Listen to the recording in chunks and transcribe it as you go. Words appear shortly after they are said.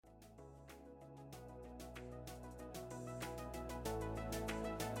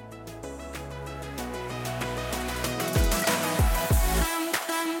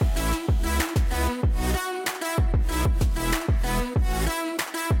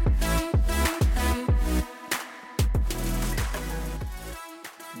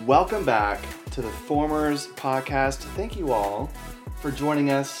Welcome back to the Formers podcast. Thank you all for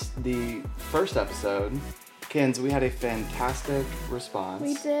joining us the first episode. Kens, we had a fantastic response.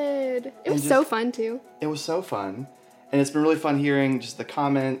 We did. It was so fun too. It was so fun. And it's been really fun hearing just the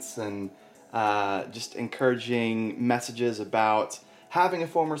comments and just encouraging messages about having a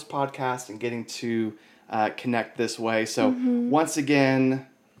Formers podcast and getting to connect this way. So once again,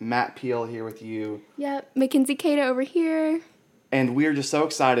 Matt Peel here with you. Yep, Mackenzie Cato over here. And we are just so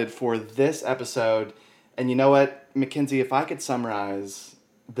excited for this episode. And you know what, Mackenzie, if I could summarize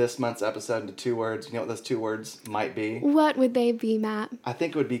this month's episode into 2 words, you know what those 2 words might be? What would they be, Matt? I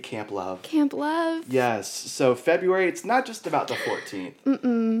think it would be Camp Love. Camp Love? Yes. So February, it's not just about the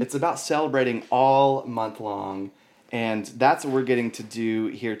 14th. It's about celebrating all month long. And that's what we're getting to do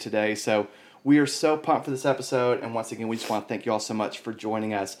here today. So we are so pumped for this episode. And once again, we just want to thank you all so much for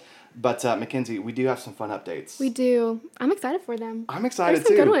joining us. But, Mackenzie, we do have some fun updates. We do. I'm excited for them. I'm excited, There's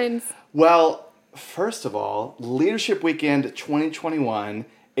some too. good ones. Well, first of all, Leadership Weekend 2021,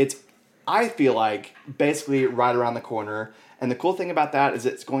 it's, I feel like, basically right around the corner. And the cool thing about that is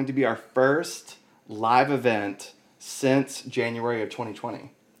it's going to be our first live event since January of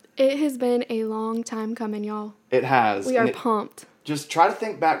 2020. It has been a long time coming, y'all. It has. We are pumped. Just try to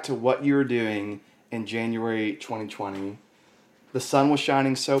think back to what you were doing in January 2020. The sun was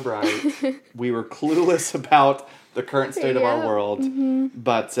shining so bright. We were clueless about the current state of our world.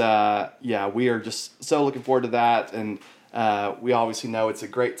 But, yeah, we are just so looking forward to that. And we obviously know it's a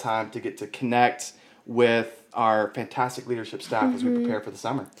great time to get to connect with our fantastic leadership staff as we prepare for the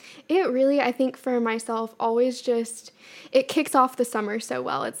summer. It really, I think for myself, always just, it kicks off the summer so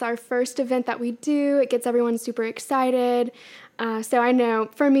well. It's our first event that we do. It gets everyone super excited. So I know,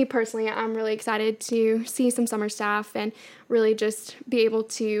 for me personally, I'm really excited to see some summer staff and really just be able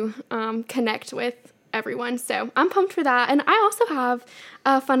to connect with everyone. So I'm pumped for that. And I also have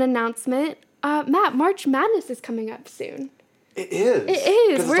a fun announcement. Matt, March Madness is coming up soon. It is. It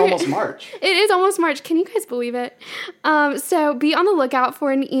is. Because it's almost March. It is almost March. Can you guys believe it? So be on the lookout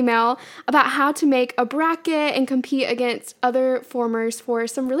for an email about how to make a bracket and compete against other formers for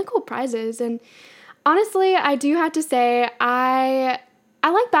some really cool prizes. And honestly, I do have to say, I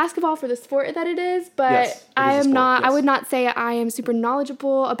like basketball for the sport that it is, but Yes, I am not. Yes. I would not say I am super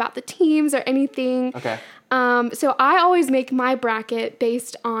knowledgeable about the teams or anything. Okay. So I always make my bracket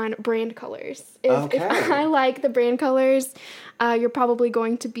based on brand colors. If I like the brand colors, you're probably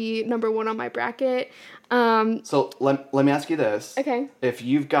going to be number 1 on my bracket. So let me ask you this. Okay. If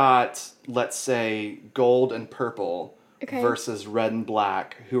you've got, let's say, gold and purple versus red and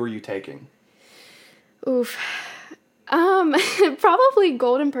black, who are you taking? Oof. Probably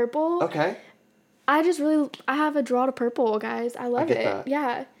gold and purple. Okay. I have a draw to purple, guys. I love it. that.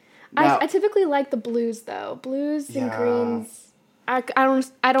 Yeah. Now, I typically like the blues though. Blues and greens. I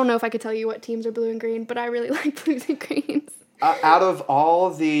don't know if I could tell you what teams are blue and green, but I really like blues and greens. out of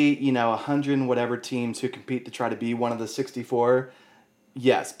all the, 100 and whatever teams who compete to try to be one of the 64,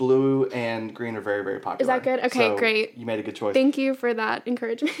 yes, blue and green are very, very popular. Is that good? Okay, so great. You made a good choice. Thank you for that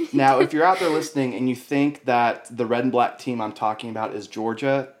encouragement. Now, if you're out there listening and you think that the red and black team I'm talking about is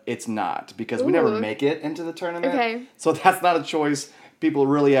Georgia, it's not, because we never make it into the tournament. Okay. So that's not a choice people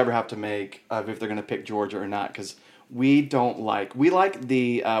really ever have to make of if they're going to pick Georgia or not, because we like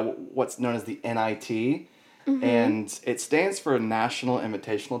the what's known as the NIT, and it stands for National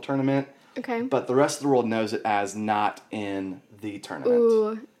Invitational Tournament. Okay. But the rest of the world knows it as not in the tournament.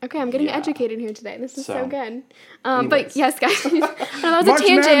 Ooh. Okay, I'm getting educated here today. This is so good. anyways. But yes, guys, I know that was March a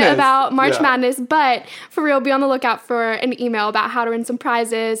tangent Madness. about March Yeah. Madness, but for real, be on the lookout for an email about how to win some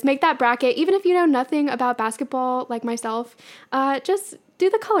prizes, make that bracket. Even if you know nothing about basketball, like myself, just do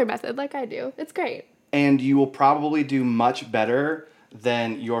the color method like I do. It's great. And you will probably do much better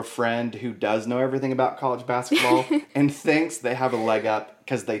than your friend who does know everything about college basketball and thinks they have a leg up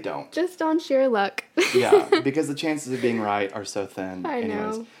because they don't. Just on sheer luck. Yeah, because the chances of being right are so thin. I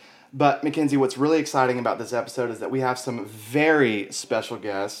know. But, Mackenzie, what's really exciting about this episode is that we have some very special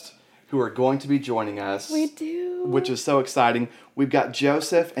guests who are going to be joining us. We do. Which is so exciting. We've got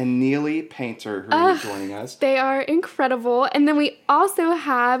Joseph and Neely Painter who are joining us. They are incredible. And then we also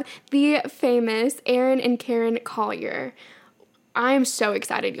have the famous Aaron and Karen Collier. I am so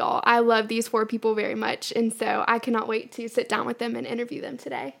excited, y'all. I love these 4 people very much, and so I cannot wait to sit down with them and interview them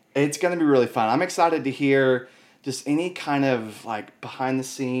today. It's going to be really fun. I'm excited to hear just any kind of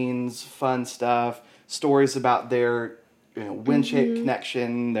behind-the-scenes fun stuff, stories about their wind-shaped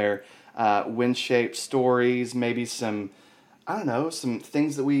connection, their wind-shaped stories, maybe some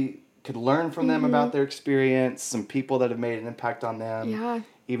things that we could learn from them about their experience, some people that have made an impact on them,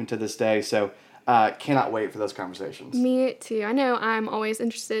 even to this day. So cannot wait for those conversations. Me too. I know I'm always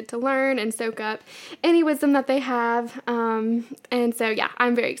interested to learn and soak up any wisdom that they have. And so, yeah,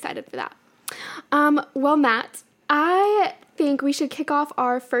 I'm very excited for that. Well, Matt, I think we should kick off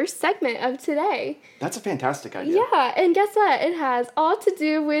our first segment of today. That's a fantastic idea. Yeah, and guess what? It has all to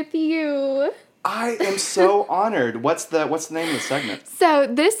do with you. I am so honored. What's the name of the segment? So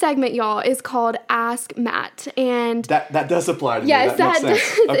this segment, y'all, is called Ask Matt, and that does apply to me. Yes, that makes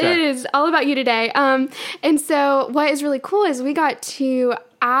sense. Okay. It is all about you today. And so what is really cool is we got to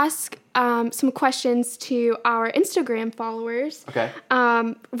ask some questions to our Instagram followers. Okay.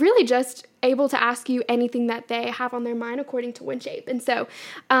 Really just able to ask you anything that they have on their mind according to WinShape. And so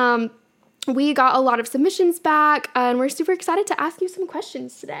we got a lot of submissions back, and we're super excited to ask you some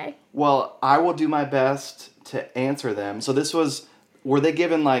questions today. Well, I will do my best to answer them. So were they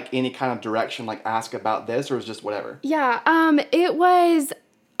given like any kind of direction, like ask about this, or was it just whatever? Yeah, it was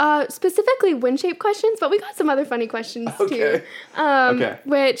specifically WinShape questions, but we got some other funny questions too. Okay.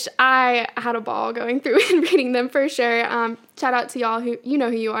 Which I had a ball going through and reading them for sure. Shout out to y'all who you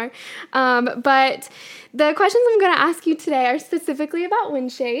know who you are. But the questions I'm going to ask you today are specifically about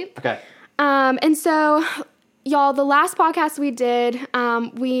WinShape. Okay. And so, y'all, the last podcast we did,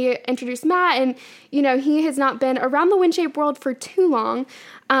 we introduced Matt, and, you know, he has not been around the WinShape world for too long.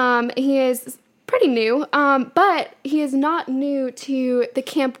 He is pretty new, but he is not new to the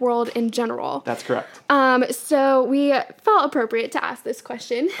camp world in general. That's correct. So we felt appropriate to ask this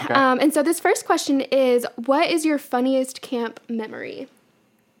question. Okay. And so this first question is, what is your funniest camp memory?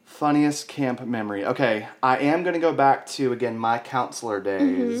 Funniest camp memory. Okay, I am going to go back to, again, my counselor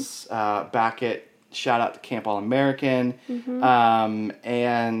days, back at, shout out to Camp All-American,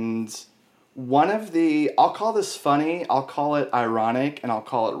 and one of I'll call this funny, I'll call it ironic, and I'll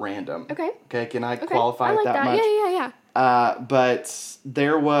call it random. Okay, can I qualify it that much? Yeah. But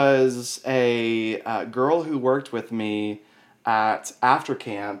there was a girl who worked with me at after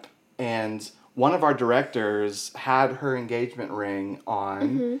camp, and one of our directors had her engagement ring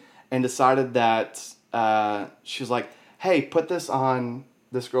on and decided that she was like, hey, put this on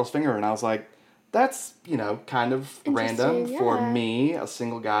this girl's finger. And I was like, that's, kind of random for me, a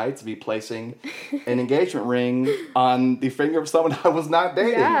single guy, to be placing an engagement ring on the finger of someone I was not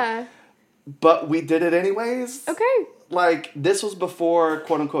dating. Yeah. But we did it anyways. Okay. Like, this was before,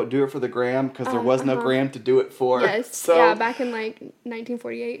 quote-unquote, do it for the gram, because there was no gram to do it for. Yes, so, yeah, back in,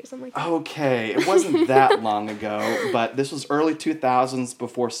 1948 or something like that. Okay, it wasn't that long ago, but this was early 2000s,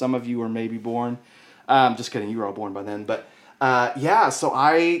 before some of you were maybe born. Just kidding, you were all born by then. But, so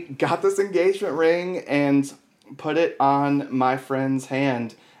I got this engagement ring and put it on my friend's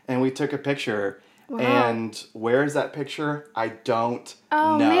hand, and we took a picture. Wow. And where is that picture? I don't know.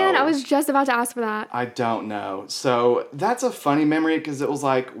 Oh, man, I was just about to ask for that. I don't know. So that's a funny memory because it was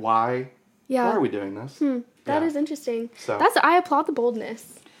like, why? Yeah. Why are we doing this? That is interesting. So I applaud the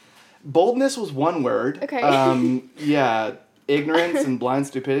boldness. Boldness was one word. Okay. Ignorance and blind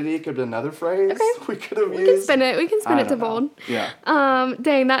stupidity could have been another phrase we could have used. We can spin it. We can spin it to bold. Yeah.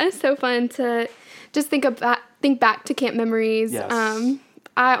 Dang, that is so fun to just think back to camp memories. Yes.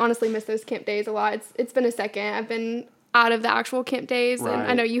 I honestly miss those camp days a lot. It's been a second. I've been out of the actual camp days, and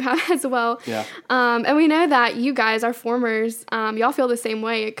I know you have as well. Yeah. And we know that you guys, our formers, y'all feel the same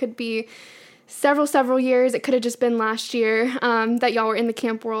way. It could be several years. It could have just been last year that y'all were in the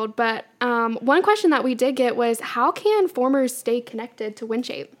camp world. But one question that we did get was, how can formers stay connected to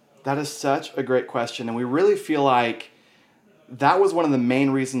WinShape? That is such a great question, and we really feel like that was one of the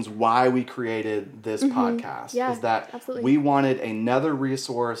main reasons why we created this podcast. Yeah, is that absolutely. We wanted another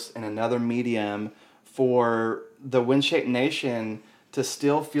resource and another medium for the WinShape Nation to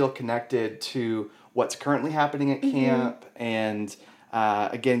still feel connected to what's currently happening at camp, and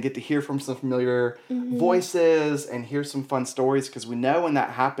again, get to hear from some familiar voices and hear some fun stories, because we know when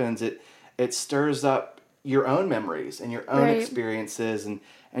that happens, it stirs up your own memories and your own experiences, and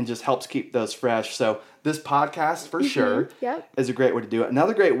just helps keep those fresh. So this podcast, for sure, is a great way to do it.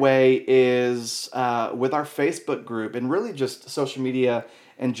 Another great way is with our Facebook group, and really just social media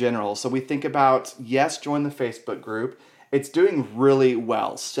in general. So we think about, join the Facebook group. It's doing really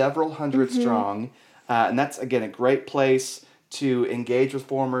well, several hundred strong. And that's, again, a great place to engage with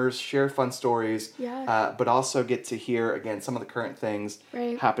formers, share fun stories, but also get to hear, again, some of the current things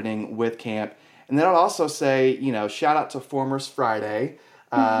happening with camp. And then I'd also say, shout out to Formers Friday.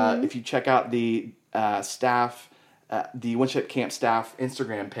 If you check out the staff, the WinShape Camp staff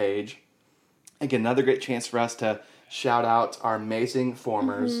Instagram page, again, another great chance for us to shout out our amazing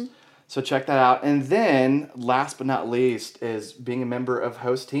formers. So check that out. And then, last but not least, is being a member of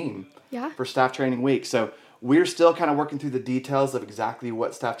Host Team for Staff Training Week. So we're still kind of working through the details of exactly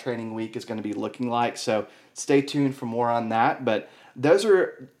what staff training week is going to be looking like. So stay tuned for more on that. But those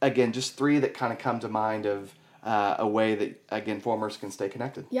are, again, just 3 that kind of come to mind of a way that, again, formers can stay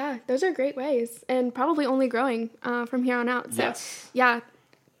connected. Yeah, those are great ways, and probably only growing from here on out. So, Yes. yeah,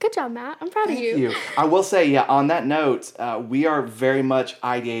 good job, Matt. I'm proud of Thank you. I will say, yeah, on that note, we are very much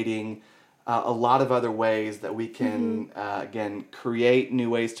ideating a lot of other ways that we can, again, create new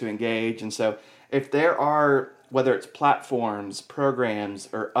ways to engage. And so if there are, whether it's platforms, programs,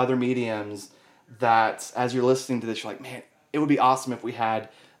 or other mediums that, as you're listening to this, you're like, man, it would be awesome if we had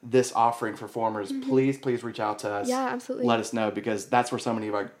this offering for formers, please reach out to us. Yeah, absolutely. Let us know, because that's where so many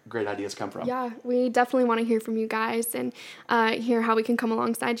of our great ideas come from. Yeah, we definitely want to hear from you guys and hear how we can come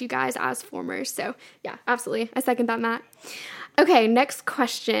alongside you guys as formers. So, yeah, absolutely. I second that, Matt. Okay, next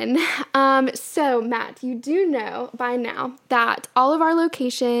question. So, Matt, you do know by now that all of our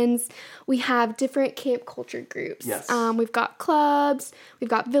locations, we have different camp culture groups. Yes. We've got clubs, we've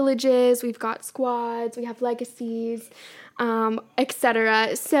got villages, we've got squads, we have legacies,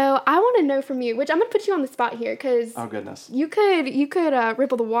 etc. So I want to know from you, which I'm going to put you on the spot here because oh goodness, you could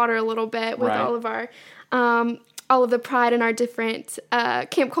ripple the water a little bit with right. all of our all of the pride in our different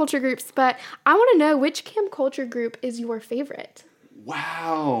camp culture groups. But I want to know, which camp culture group is your favorite?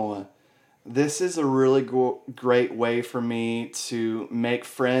 Wow. This is a really great way for me to make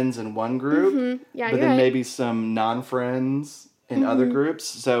friends in one group, Yeah, but you're then right. maybe some non-friends in other groups.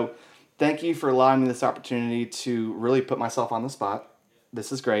 So thank you for allowing me this opportunity to really put myself on the spot.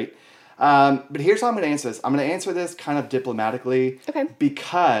 This is great. But here's how I'm going to answer this. I'm going to answer this kind of diplomatically. Okay.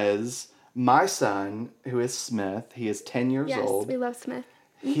 Because my son, who is Smith, he is 10 years old. Yes, we love Smith.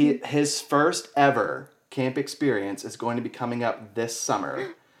 His first ever camp experience is going to be coming up this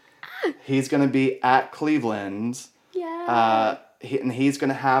summer. He's going to be at Cleveland. Yeah. And he's going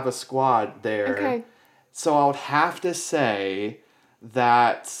to have a squad there. Okay. So I would have to say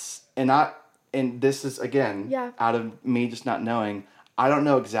that, and this is, again, Yeah. out of me just not knowing, I don't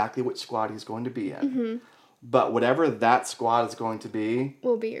know exactly which squad he's going to be in. But whatever that squad is going to be,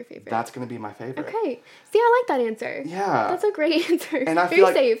 Will be your favorite. that's going to be my favorite. Okay. See, I like that answer. Yeah. That's a great answer. And I Very feel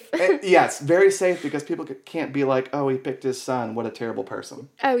like, safe. yes, very safe, because people can't be like, oh, he picked his son. What a terrible person.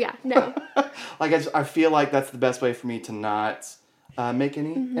 Oh, yeah. No. Like, I feel like that's the best way for me to not make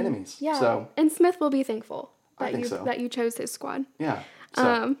any enemies. Yeah. So, And Smith will be thankful I think so. that you chose his squad. yeah.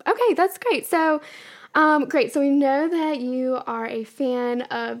 So, Okay, that's great. So, great. So we know that you are a fan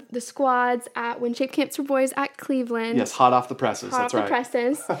of the squads at Wind Shape Camps for Boys at Cleveland. yes, hot off the presses. Hot That's off right. the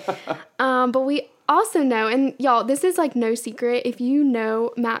presses. But we also know, and y'all, this is like no secret, if you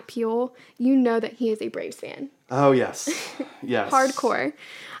know Matt Peel, you know that he is a Braves fan. Oh, yes. Yes. Hardcore.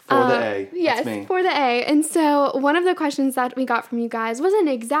 For the A. Yes, That's me. for the A. And so one of the questions that we got from you guys wasn't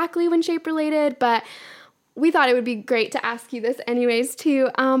exactly Wind Shape related, but we thought it would be great to ask you this anyways, too.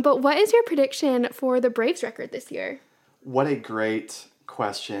 But what is your prediction for the Braves record this year? What a great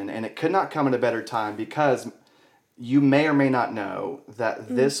question. And it could not come at a better time, because you may or may not know that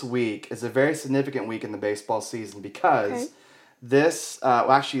this week is a very significant week in the baseball season, because this,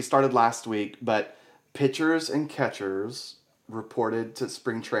 actually started last week, but pitchers and catchers reported to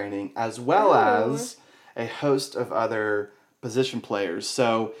spring training, as well as a host of other position players.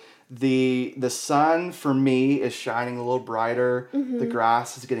 So the sun for me is shining a little brighter. The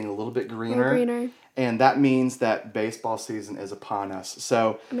grass is getting a little bit greener. And that means that baseball season is upon us.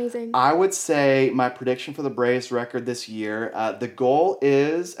 So Amazing. I would say my prediction for the Braves record this year, the goal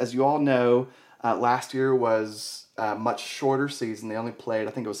is, as you all know, last year was a much shorter season. They only played,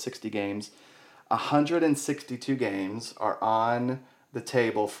 I think it was 60 games. 162 games are on the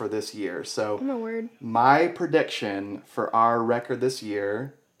table for this year. So Oh, my word. my prediction for our record this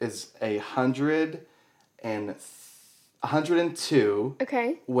year is 102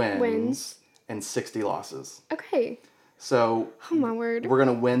 Okay. wins and 60 losses. Okay. So Oh, my word. we're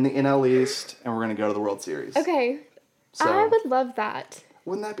going to win the NL East, and we're going to go to the World Series. Okay. So I would love that.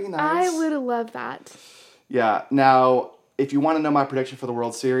 wouldn't that be I nice? would love that. Yeah. Now, if you want to know my prediction for the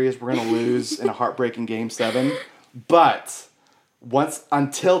World Series, we're going to lose in a heartbreaking Game 7. But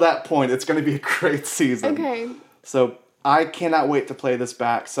until that point, it's going to be a great season. Okay. So I cannot wait to play this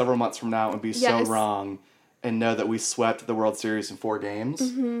back several months from now and be Yes. so wrong, and know that we swept the World Series in 4 games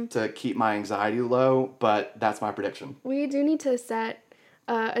to keep my anxiety low. But that's my prediction. We do need to set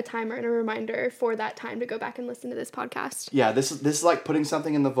a timer and a reminder for that time to go back and listen to this podcast. Yeah, this is like putting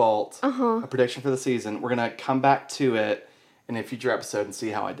something in the vault, a prediction for the season. We're going to come back to it in a future episode and see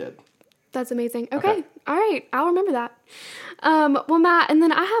how I did. That's amazing. Okay. All right. I'll remember that. Well, Matt, and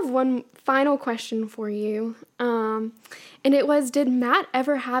then I have one final question for you. And it was, did Matt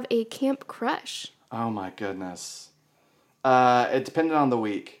ever have a camp crush? Oh my goodness. It depended on the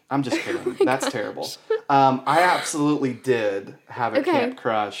week. I'm just kidding. That's terrible. I absolutely did have a camp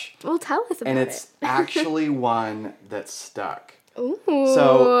crush. Well, tell us about it. And it's actually one that stuck. Ooh.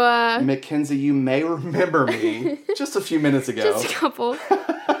 So, Mackenzie, you may remember me just a few minutes ago. Just a couple.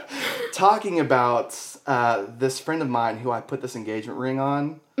 Talking about this friend of mine who I put this engagement ring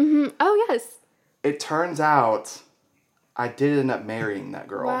on. Mm-hmm. Oh, yes. It turns out I did end up marrying that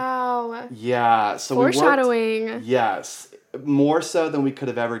girl. Wow. Yeah. So foreshadowing. Yes. More so than we could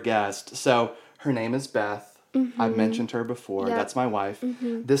have ever guessed. So her name is Beth. Mm-hmm. I've mentioned her before. Yep. That's my wife.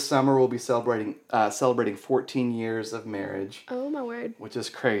 Mm-hmm. This summer we'll be celebrating 14 years of marriage. Oh, my word. Which is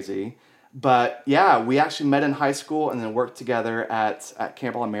crazy. But yeah, we actually met in high school and then worked together at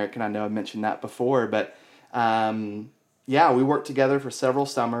Camp All American. I know I mentioned that before, but yeah, we worked together for several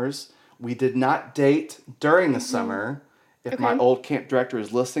summers. We did not date during the summer. If my old camp director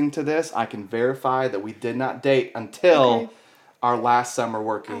is listening to this, I can verify that we did not date until our last summer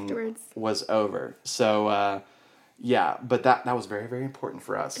working was over. So yeah, but that was very, very important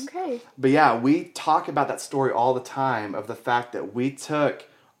for us. Okay. But yeah, we talk about that story all the time of the fact that we took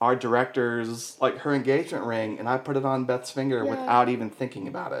our director's, like her engagement ring, and I put it on Beth's finger without even thinking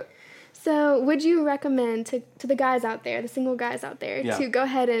about it. So would you recommend to the guys out there, the single guys out there, to go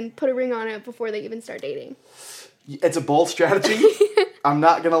ahead and put a ring on it before they even start dating? It's a bold strategy. I'm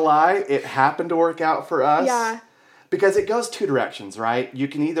not going to lie. It happened to work out for us. Yeah. Because it goes two directions, right? You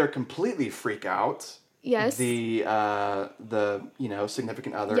can either completely freak out the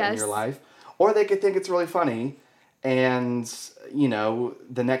significant other in your life, or they could think it's really funny, and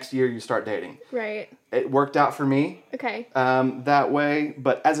the next year you start dating. Right. It worked out for me. Okay. That way,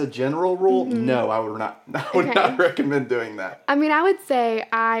 but as a general rule, no, I would not recommend doing that. I mean, I would say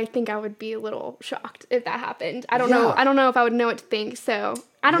I think I would be a little shocked if that happened. I don't know. I don't know if I would know what to think. So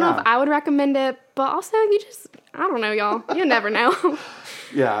I don't know if I would recommend it, but also I don't know, y'all. You never know.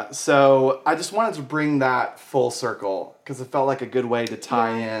 Yeah. So I just wanted to bring that full circle because it felt like a good way to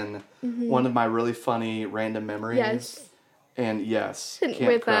tie in one of my really funny random memories. Yes. And yes,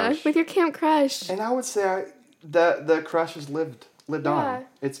 camp crush. With your camp crush. And I would say the crush has lived on.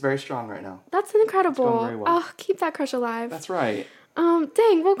 It's very strong right now. That's incredible. It's going very well. Oh, keep that crush alive. That's right.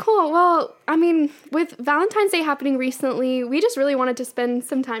 Dang, well, cool. Well, I mean, with Valentine's Day happening recently, we just really wanted to spend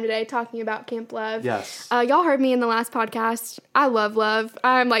some time today talking about Camp Love. Yes. Y'all heard me in the last podcast. I love love.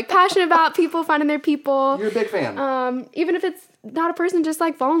 I'm, passionate about people finding their people. You're a big fan. Even if it's not a person, just,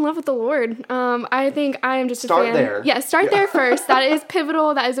 fall in love with the Lord. I think I am just a fan. Start there. Yeah, start there first. That is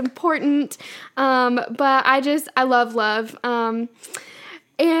pivotal. That is important. But I love love.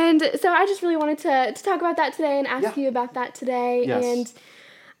 And so I just really wanted to talk about that today and ask you about that today. Yes.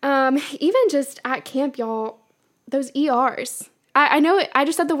 And even just at camp, y'all, those ERs. I know I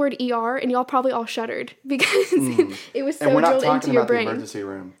just said the word ER, and y'all probably all shuddered because it was so drilled into your brain. And we're not talking about the emergency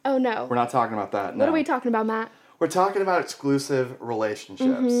room. Oh, no. We're not talking about that, no. What are we talking about, Matt? We're talking about exclusive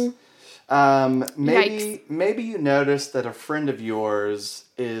relationships. Maybe you noticed that a friend of yours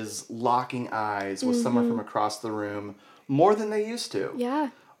is locking eyes with someone from across the room more than they used to.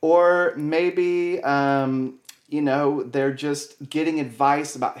 Yeah. Or maybe, they're just getting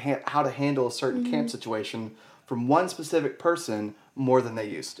advice about how to handle a certain camp situation from one specific person more than they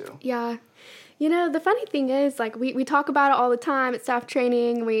used to. Yeah. The funny thing is, we talk about it all the time at staff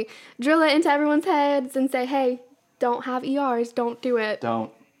training. We drill it into everyone's heads and say, hey, don't have ERs. Don't do it.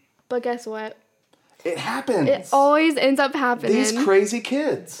 Don't. But guess what? It happens. It always ends up happening. These crazy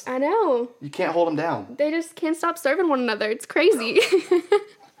kids. I know. You can't hold them down. They just can't stop serving one another. It's crazy.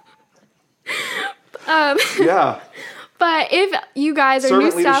 Yeah. But if you guys are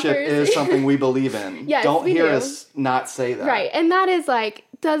servant new staffers... Servant leadership is something we believe in. Yes, Don't we hear do. us not say that. Right. And that is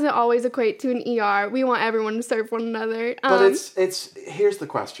doesn't always equate to an ER. We want everyone to serve one another. But it's here's the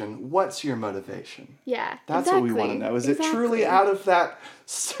question. What's your motivation? Yeah. That's what we want to know. Is it truly out of that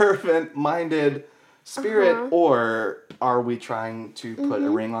servant-minded spirit, or are we trying to put a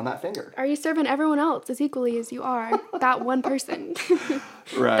ring on that finger? Are you serving everyone else as equally as you are that one person?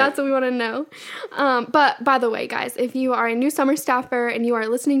 Right. That's what we want to know. But by the way, guys, if you are a new summer staffer and you are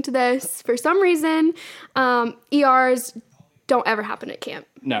listening to this for some reason, ERs don't ever happen at camp.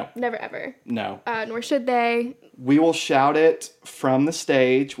 No. Never ever. No. Nor should they. We will shout it from the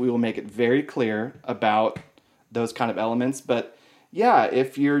stage. We will make it very clear about those kind of elements. But yeah,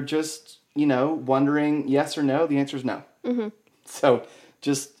 if you're just, wondering yes or no, the answer is no. Mm-hmm. So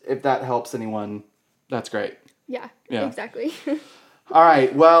just if that helps anyone, that's great. Yeah. Exactly. All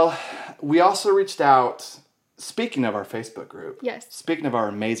right. Well, we also reached out, speaking of our Facebook group. Yes. Speaking of our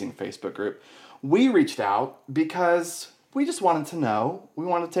amazing Facebook group, we reached out because we just wanted to know. We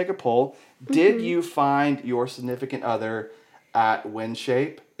wanted to take a poll. Did you find your significant other at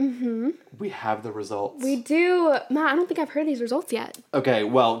WinShape? We have the results. We do. Matt, I don't think I've heard these results yet. Okay,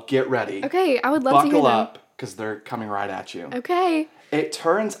 well, get ready. Okay, I would love to hear them. Buckle up, because they're coming right at you. Okay. It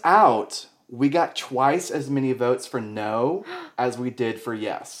turns out we got twice as many votes for no as we did for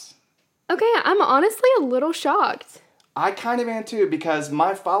yes. Okay, I'm honestly a little shocked. I kind of am too, because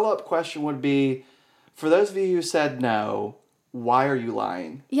my follow-up question would be, for those of you who said no, why are you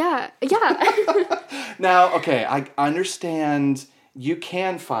lying? Yeah. Now, okay, I understand you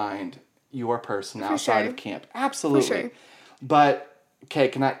can find your person outside of camp. Absolutely. For sure. But, okay,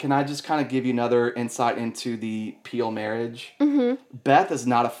 can I just kind of give you another insight into the Peel marriage? Beth is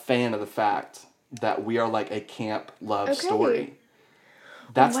not a fan of the fact that we are like a camp love story.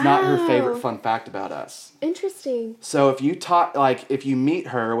 That's not her favorite fun fact about us. Interesting. So if you meet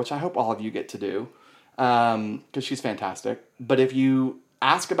her, which I hope all of you get to do, because she's fantastic. But if you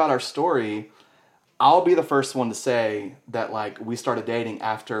ask about our story, I'll be the first one to say that, like, we started dating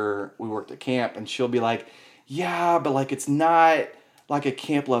after we worked at camp, and she'll be like, yeah, but, like, it's not like a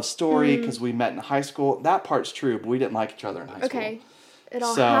camp love story because we met in high school. That part's true, but we didn't like each other in high school. Okay. It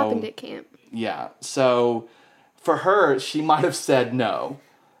all happened at camp. Yeah. So for her, she might have said no,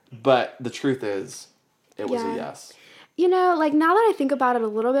 but the truth is, it was a yes. You know, like, now that I think about it a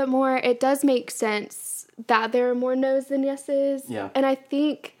little bit more, it does make sense that there are more no's than yeses. Yeah. And I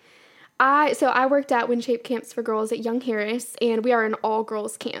think I worked at WinShape Camps for Girls at Young Harris, and we are an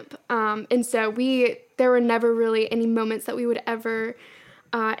all-girls camp. And so there were never really any moments that we would ever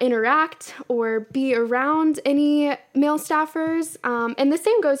interact or be around any male staffers. And the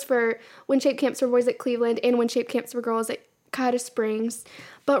same goes for WinShape Camps for Boys at Cleveland and WinShape Camps for Girls at Colorado Springs.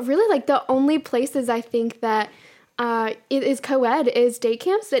 But really, like, the only places I think that it is co-ed is day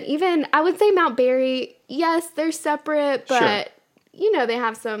camps. And even, I would say Mount Berry, yes, they're separate, but, you know, they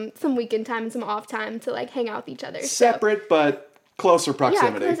have some weekend time and some off time to, like, hang out with each other. Separate, but closer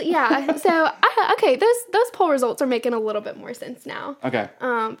proximity. Yeah. So, okay, those poll results are making a little bit more sense now. Okay.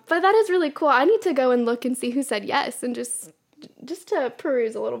 But that is really cool. I need to go and look and see who said yes and just to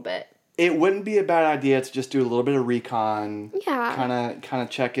peruse a little bit. It wouldn't be a bad idea to just do a little bit of recon. Yeah. Kind of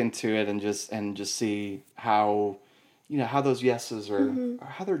check into it and just see how, you know, how those yeses are,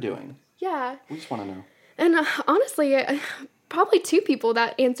 how they're doing. Yeah. We just want to know. And honestly, probably two people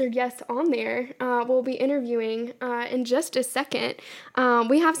that answered yes on there we'll be interviewing in just a second.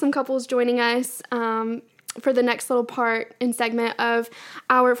 We have some couples joining us for the next little part and segment of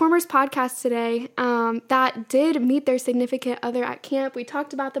our Formers podcast today that did meet their significant other at camp. We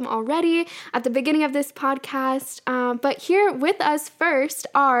talked about them already at the beginning of this podcast. But here with us first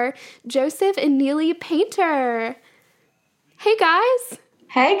are Joseph and Neely Painter. Hey, guys.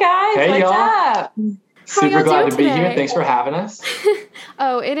 Hey, guys. Hey, what's y'all. up? Super glad to be here. Thanks for having us.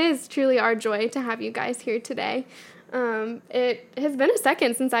 Oh, it is truly our joy to have you guys here today. It has been a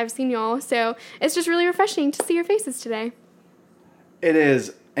second since I've seen y'all, so it's just really refreshing to see your faces today. It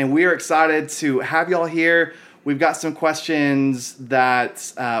is, and we are excited to have y'all here. We've got some questions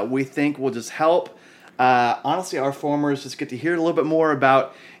that we think will just help. Honestly, our formers just get to hear a little bit more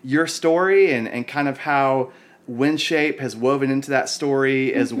about your story and kind of how WinShape has woven into that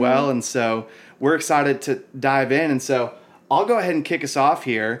story as well. And so we're excited to dive in. And so I'll go ahead and kick us off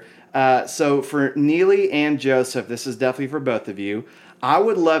here. So for Neely and Joseph, this is definitely for both of you. I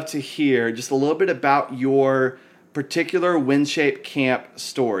would love to hear just a little bit about your particular WinShape camp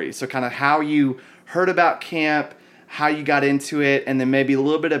story. So kind of how you heard about camp, how you got into it, and then maybe a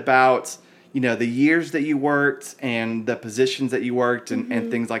little bit about, you know, the years that you worked and the positions that you worked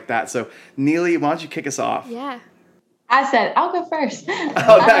and things like that. So Neely, why don't you kick us off? Yeah. I said, I'll go first.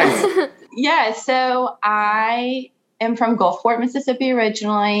 Oh, nice. Yeah, so I am from Gulfport, Mississippi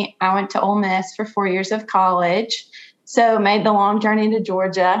originally. I went to Ole Miss for 4 years of college, so made the long journey to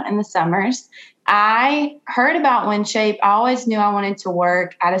Georgia in the summers. I heard about WinShape. I always knew I wanted to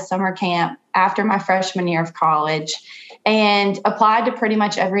work at a summer camp after my freshman year of college and applied to pretty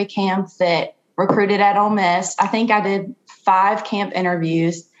much every camp that recruited at Ole Miss. I think I did 5 camp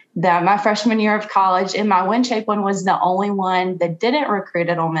interviews my freshman year of college, and my WinShape one was the only one that didn't recruit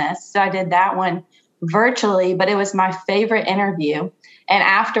at Ole Miss. So I did that one virtually, but it was my favorite interview. And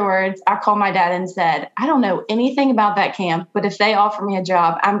afterwards, I called my dad and said, I don't know anything about that camp, but if they offer me a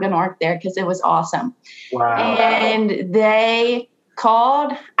job, I'm going to work there because it was awesome. Wow. And they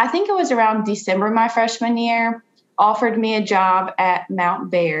called, I think it was around December my freshman year, offered me a job at Mount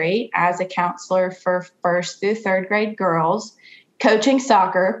Berry as a counselor for 1st through 3rd grade girls, coaching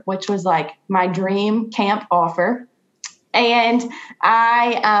soccer, which was like my dream camp offer. And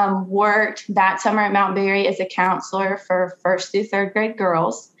I worked that summer at Mount Berry as a counselor for first through third grade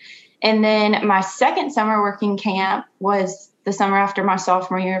girls. And then my second summer working camp was the summer after my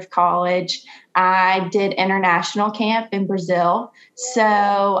sophomore year of college. I did international camp in Brazil.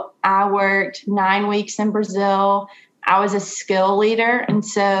 So I worked 9 weeks in Brazil. I was a skill leader, and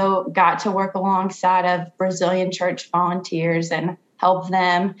so got to work alongside of Brazilian church volunteers and help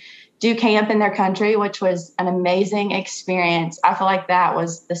them do camp in their country, which was an amazing experience. I feel like that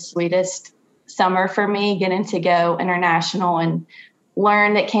was the sweetest summer for me, getting to go international and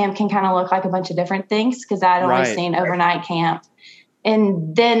learn that camp can kind of look like a bunch of different things, because I'd only seen overnight camp.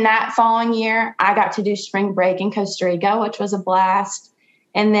 And then that following year, I got to do spring break in Costa Rica, which was a blast.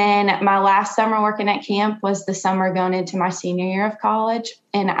 And then my last summer working at camp was the summer going into my senior year of college.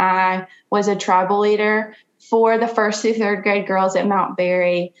 And I was a tribal leader for the first through third grade girls at Mount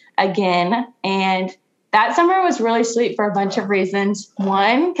Berry again. And that summer was really sweet for a bunch of reasons.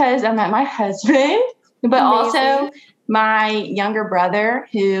 One, because I met my husband, but also my younger brother,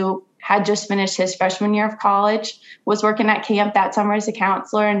 who had just finished his freshman year of college, was working at camp that summer as a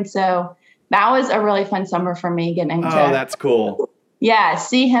counselor. And so that was a really fun summer for me getting to. Oh, that's cool. Yeah,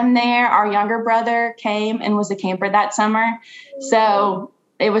 see him there. Our younger brother came and was a camper that summer. So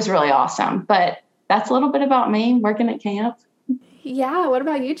it was really awesome. But that's a little bit about me working at camp. Yeah. What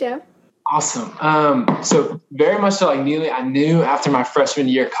about you, Joe? Awesome. So very much so like Neely, I knew after my freshman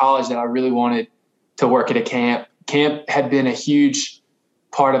year of college that I really wanted to work at a camp. Camp had been a huge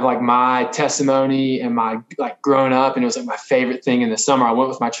part of like my testimony and my like growing up. And it was like my favorite thing in the summer. I went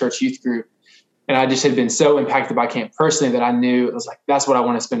with my church youth group. And I just had been so impacted by camp personally that I knew it was like, that's what I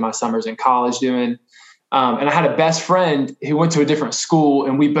want to spend my summers in college doing. And I had a best friend who went to a different school,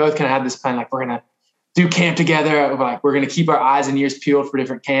 and we both kind of had this plan, like, we're going to do camp together. Like, we're going to keep our eyes and ears peeled for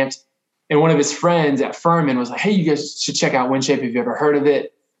different camps. And one of his friends at Furman was like, hey, you guys should check out WinShape. Have you ever heard of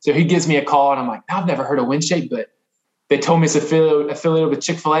it? So he gives me a call, and I'm like, I've never heard of WinShape, but they told me it's affiliated with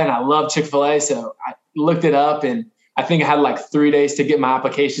Chick-fil-A, and I love Chick-fil-A. So I looked it up, and I think I had like 3 days to get my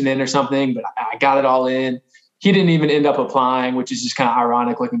application in or something, but I got it all in. He didn't even end up applying, which is just kind of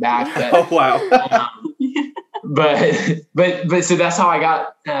ironic looking back. But, oh, wow. But so that's how I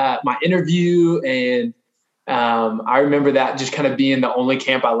got my interview. And I remember that just kind of being the only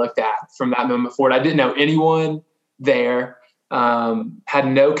camp I looked at from that moment forward. I didn't know anyone there, had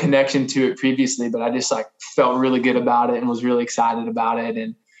no connection to it previously, but I just like felt really good about it and was really excited about it.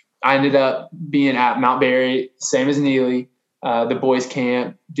 And I ended up being at Mount Berry, same as Neely, the boys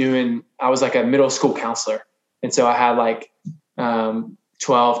camp I was like a middle school counselor. And so I had like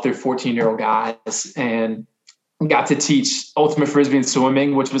 12 through 14-year-old guys, and got to teach ultimate Frisbee and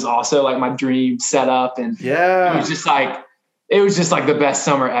swimming, which was also like my dream setup. And it was just like the best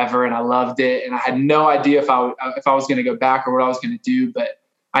summer ever. And I loved it. And I had no idea if I was going to go back or what I was going to do, but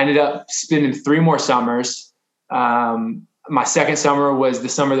I ended up spending 3 more summers. My second summer was the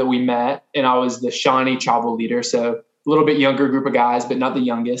summer that we met, and I was the Shawnee tribal leader. So a little bit younger group of guys, but not the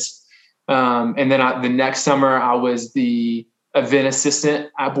youngest. And then the next summer I was the event assistant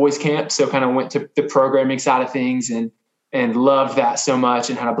at boys camp. So kind of went to the programming side of things and loved that so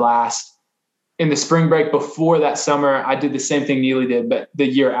much and had a blast. In the spring break before that summer, I did the same thing Neely did, but the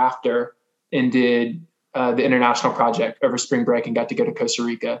year after, and did the international project over spring break and got to go to Costa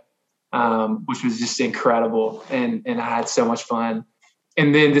Rica. Which was just incredible. And I had so much fun.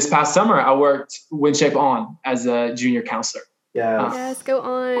 And then this past summer, I worked WinShape On as a junior counselor. Yeah. Yes, go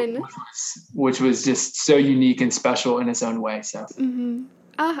on. Which was just so unique and special in its own way. So,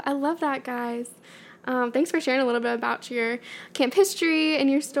 I love that, guys. Thanks for sharing a little bit about your camp history and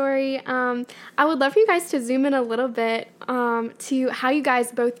your story. I would love for you guys to zoom in a little bit to how you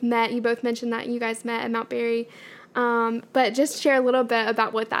guys both met. You both mentioned that you guys met at Mount Berry. But just share a little bit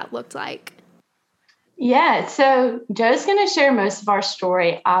about what that looked like. Yeah, so Joe's going to share most of our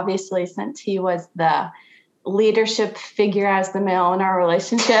story, obviously, since he was the leadership figure as the male in our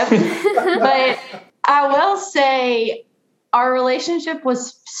relationship. But I will say our relationship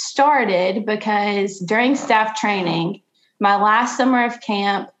was started because during staff training, my last summer of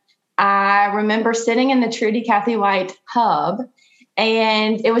camp, I remember sitting in the Trudy Cathy White hub,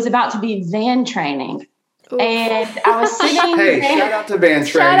 and it was about to be van training. Ooh. And I was sitting there. Shout out to van training.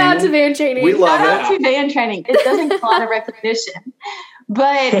 Shout out to van training. We love it. Shout out to van training. It doesn't get a lot of recognition.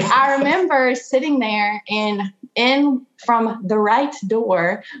 But I remember sitting there, and in from the right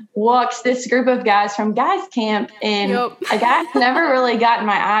door walks this group of guys from guys camp. And a guy never really got in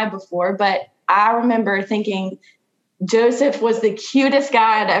my eye before, but I remember thinking Joseph was the cutest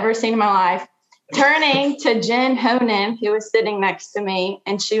guy I'd ever seen in my life. Turning to Jen Honan, who was sitting next to me,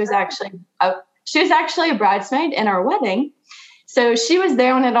 and she was actually she was actually a bridesmaid in our wedding. So she was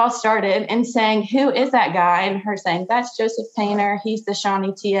there when it all started and saying, who is that guy? And her saying, that's Joseph Painter. He's the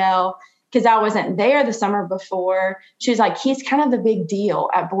Shawnee TL. Because I wasn't there the summer before. She was like, he's kind of the big deal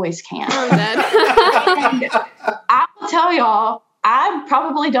at boys camp. I will tell y'all, I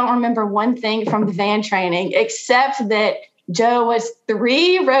probably don't remember one thing from the van training, except that Joe was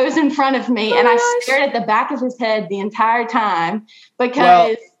 3 rows in front of me, and I stared at the back of his head the entire time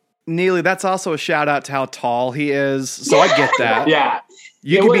because... Neely, that's also a shout out to how tall he is. So I get that. Yeah.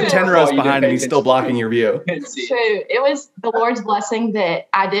 You could be 10 rows behind him. He's still blocking your view. True. It was the Lord's blessing that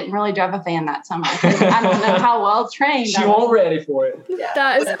I didn't really drive a van that summer. I don't know how well trained. She wasn't ready for it. Yeah.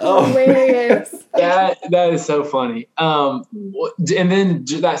 That is hilarious. That is so funny. And then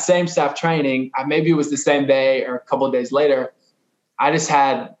that same staff training, maybe it was the same day or a couple of days later, I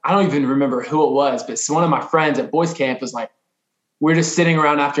don't even remember who it was, but one of my friends at boys camp was like, we're just sitting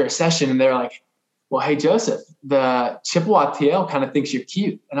around after a session and they're like, well, hey, Joseph, the Chippewa TL kind of thinks you're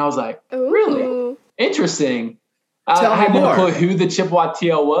cute. And I was like, really? Interesting. I had no clue who the Chippewa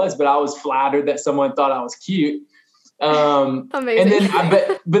TL was, but I was flattered that someone thought I was cute. Amazing. And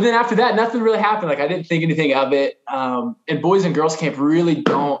then, but then after that, nothing really happened. Like I didn't think anything of it. And boys and girls camp really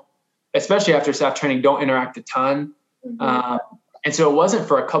don't, especially after staff training, don't interact a ton. Mm-hmm. And so it wasn't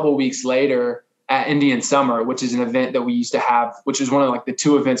for a couple of weeks later at Indian Summer, which is an event that we used to have, which is one of like the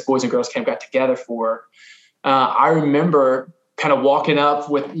 2 events boys and girls camp got together for. I remember kind of walking up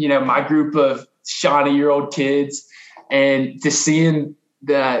with, my group of Shawnee-year-old kids and just seeing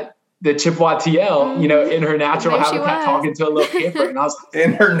the Chippewa TL, in her natural habitat talking to a little camper. And I was like,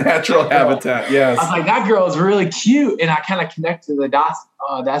 in her natural habitat, yes. I was like, that girl is really cute. And I kind of connected the dots.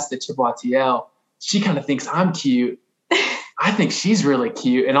 Oh, that's the Chippewa TL. She kind of thinks I'm cute. I think she's really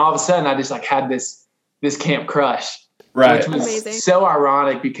cute. And all of a sudden I just like had this camp crush, right? Which was so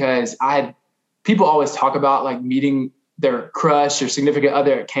ironic because people always talk about like meeting their crush or significant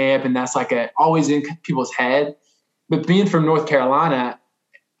other at camp. And that's like always in people's head. But being from North Carolina,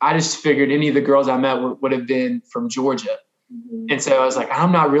 I just figured any of the girls I met would have been from Georgia. Mm-hmm. And so I was like,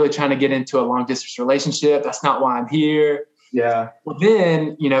 I'm not really trying to get into a long distance relationship. That's not why I'm here. Yeah. Well,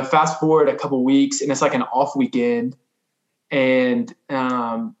 then, fast forward a couple of weeks and it's like an off weekend. And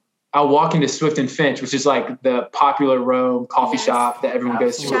I'll walk into Swift and Finch, which is like the popular Rome coffee shop that everyone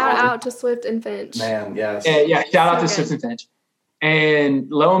goes to. Shout out to Swift and Finch. Man, yes. And shout out to Swift and Finch.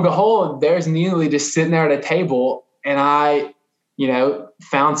 And lo and behold, there's Neely just sitting there at a table. And I,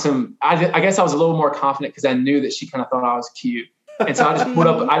 found I guess I was a little more confident because I knew that she kind of thought I was cute. And so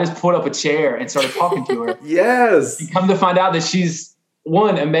I just pulled up a chair and started talking to her. Yes. And come to find out that she's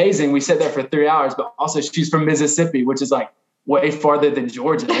amazing. We sat there for 3 hours, but also she's from Mississippi, which is like way farther than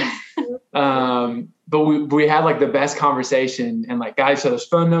Georgia. But we had like the best conversation and like got each other's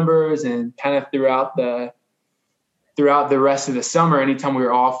phone numbers and kind of throughout the rest of the summer, anytime we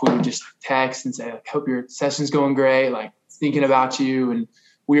were off, we would just text and say, like, hope your session's going great. Like thinking about you. And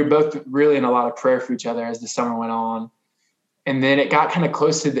we were both really in a lot of prayer for each other as the summer went on. And then it got kind of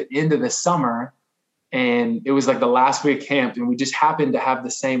close to the end of the summer and it was like the last week of camp and we just happened to have the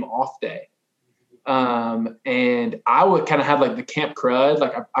same off day. And I would kind of have like the camp crud.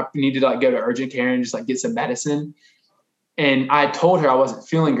 Like I needed to like go to urgent care and just like get some medicine. And I told her I wasn't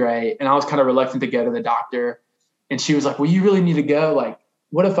feeling great and I was kind of reluctant to go to the doctor. And she was like, well, you really need to go. Like,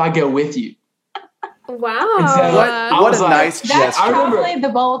 what if I go with you? Wow. And so what a nice gesture. That's probably the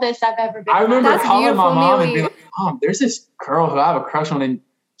boldest I've ever been. I remember calling my mom Neely. and being like, Mom, there's this girl who I have a crush on and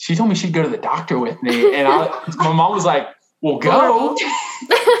she told me she'd go to the doctor with me. And my mom was like, well, go.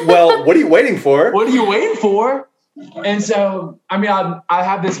 Well, what are you waiting for? What are you waiting for? And so, I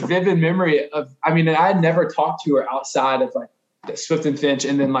have this vivid memory of, I had never talked to her outside of like the Swift and Finch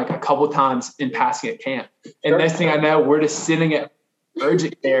and then like a couple times in passing at camp. And next thing I know, we're just sitting at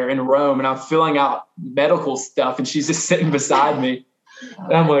urgent care in Rome and I'm filling out medical stuff and she's just sitting beside me.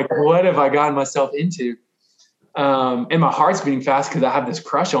 And I'm like, what have I gotten myself into? And my heart's beating fast because I have this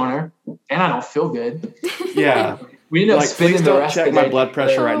crush on her and I don't feel good. Yeah. We end up spending the rest check of the day. my blood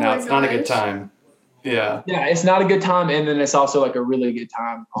pressure right now. my It's not a good gosh. time. Yeah. Yeah, it's not a good time, and then it's also like a really good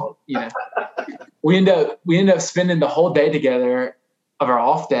time. We end up spending the whole day together of our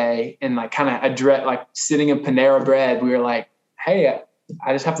off day, and like kind of like sitting in Panera Bread. We were like, "Hey,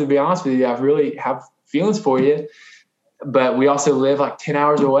 I just have to be honest with you. I really have feelings for you, but we also live like 10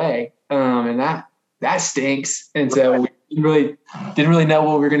 hours away, and that stinks." And so we didn't really know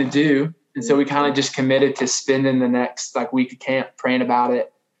what we were gonna do, and so we kind of just committed to spending the next like week of camp praying about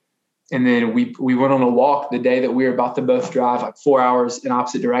it. And then we went on a walk the day that we were about to both drive like 4 hours in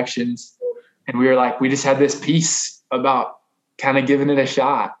opposite directions. And we were like, we just had this peace about kind of giving it a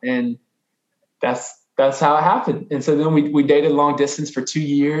shot. And that's how it happened. And so then we dated long distance for 2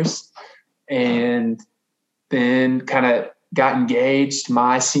 years, and then kind of got engaged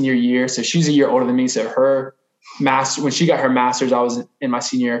my senior year. So she's a year older than me. So when she got her master's, I was in my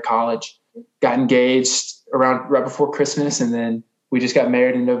senior year of college. Got engaged right before Christmas, and then we just got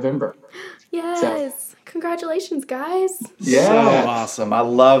married in November. Yes. So, congratulations, guys. Yeah. So awesome. I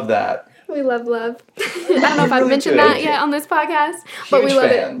love that. We love. I don't know if I've mentioned that yet on this podcast, but we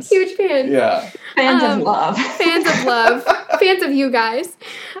love it. Huge fans. Yeah. Fans of love. Fans of love. Fans of you guys.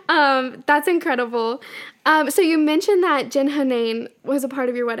 That's incredible. So you mentioned that Jen Hanane was a part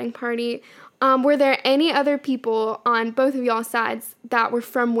of your wedding party. Were there any other people on both of y'all's sides that were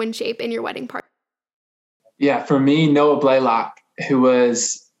from WinShape in your wedding party? Yeah, for me, Noah Blaylock, who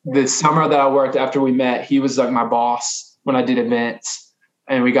was the summer that I worked after we met, he was like my boss when I did events,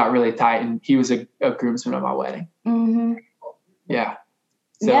 and we got really tight, and he was a groomsman of my wedding. Mm-hmm. Yeah.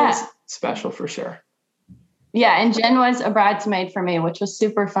 So it was special for sure. Yeah, and Jen was a bridesmaid for me, which was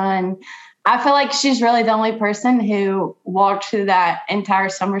super fun. I feel like she's really the only person who walked through that entire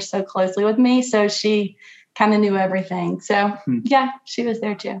summer so closely with me, so she kind of knew everything. So, yeah, she was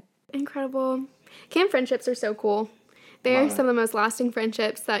there too. Incredible. Camp friendships are so cool. They're some of the most lasting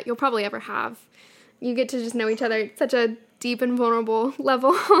friendships that you'll probably ever have. You get to just know each other at such a deep and vulnerable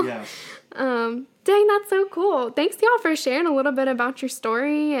level. Yeah. Dang, that's so cool. Thanks, y'all, for sharing a little bit about your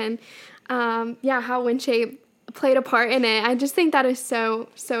story and, how WinShape played a part in it. I just think that is so,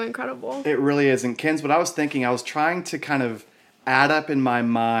 so incredible. It really is. And Ken's, what I was thinking, I was trying to kind of add up in my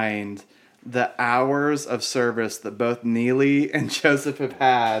mind the hours of service that both Neely and Joseph have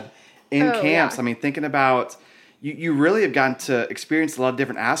had in camps. Yeah. I mean, thinking about, you really have gotten to experience a lot of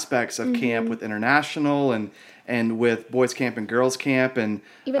different aspects of camp with international and with boys camp and girls camp. And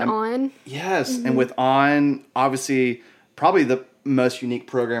even On. Yes. And with On, obviously, probably the most unique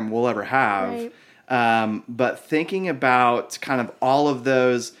program we'll ever have. Right. But thinking about kind of all of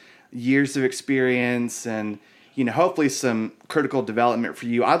those years of experience and, hopefully some critical development for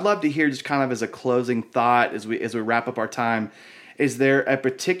you, I'd love to hear just kind of as a closing thought as we wrap up our time. Is there a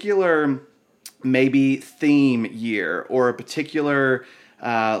particular maybe theme year or a particular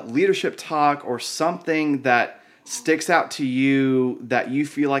leadership talk or something that sticks out to you that you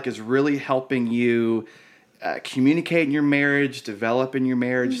feel like is really helping you communicate in your marriage, develop in your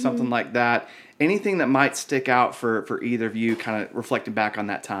marriage, something like that? Anything that might stick out for either of you, kind of reflecting back on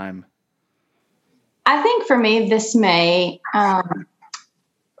that time? I think for me, this may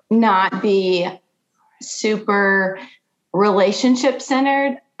not be super relationship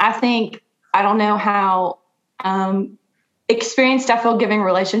centered. I don't know how experienced I feel giving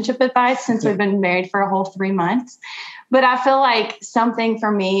relationship advice since we've been married for a whole 3 months. But I feel like something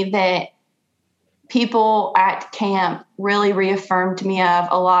for me that people at camp really reaffirmed to me of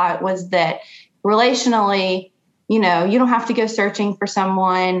a lot was that relationally, you don't have to go searching for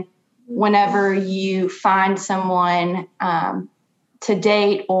someone. Whenever you find someone to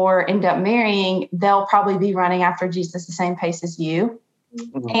date or end up marrying, they'll probably be running after Jesus the same pace as you.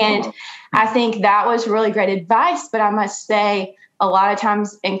 And I think that was really great advice. But I must say, a lot of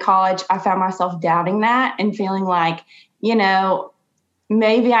times in college, I found myself doubting that and feeling like,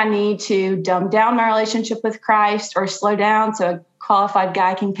 maybe I need to dumb down my relationship with Christ or slow down so a qualified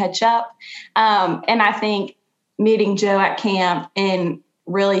guy can catch up. And I think meeting Joe at camp and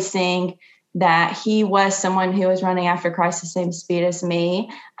really seeing that he was someone who was running after Christ the same speed as me.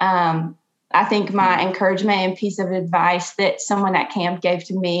 I think my encouragement and piece of advice that someone at camp gave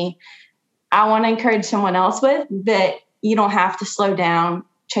to me, I want to encourage someone else with, that you don't have to slow down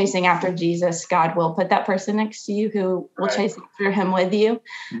chasing after Jesus. God will put that person next to you who will chase after him with you.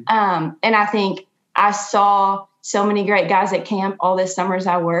 And I think I saw so many great guys at camp all the summers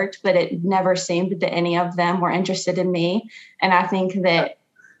I worked, but it never seemed that any of them were interested in me. And I think that,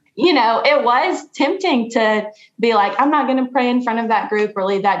 it was tempting to be like, I'm not going to pray in front of that group or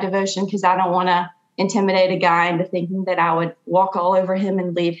lead that devotion because I don't want to intimidate a guy into thinking that I would walk all over him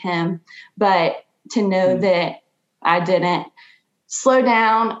and lead him. But to know that I didn't slow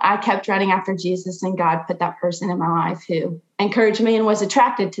down, I kept running after Jesus, and God put that person in my life who encouraged me and was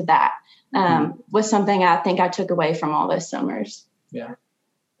attracted to that, was something I think I took away from all those summers. Yeah.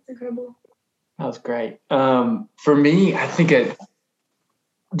 That's incredible. That was great. For me, I think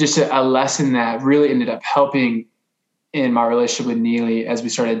just a lesson that really ended up helping in my relationship with Neely as we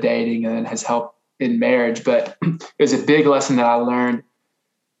started dating, and then has helped in marriage. But it was a big lesson that I learned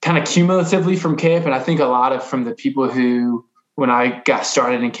kind of cumulatively from camp. And I think a lot of from the people who, when I got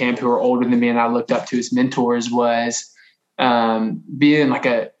started in camp, who were older than me and I looked up to as mentors, was being like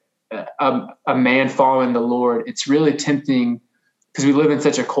a man following the Lord. It's really tempting because we live in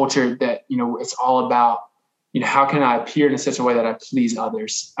such a culture that, it's all about, how can I appear in such a way that I please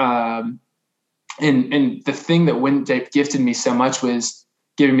others? And the thing that Winship gifted me so much was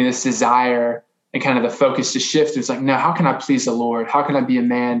giving me this desire and kind of the focus to shift. It's like, no, how can I please the Lord? How can I be a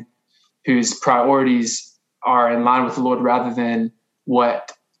man whose priorities are in line with the Lord rather than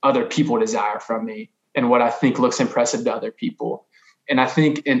what other people desire from me and what I think looks impressive to other people? And I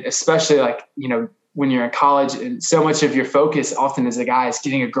think, and especially like, when you're in college, and so much of your focus often as a guy is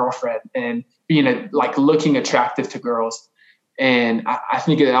getting a girlfriend and being looking attractive to girls. And I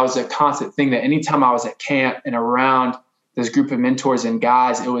think that was a constant thing that anytime I was at camp and around this group of mentors and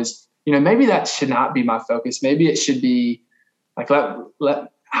guys, it was, maybe that should not be my focus. Maybe it should be like,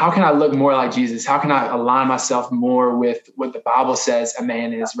 how can I look more like Jesus? How can I align myself more with what the Bible says a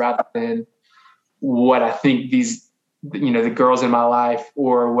man is rather than what I think the girls in my life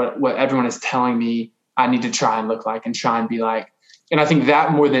or what everyone is telling me I need to try and look like and try and be like. And I think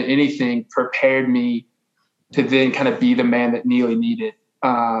that more than anything prepared me to then kind of be the man that Neely needed.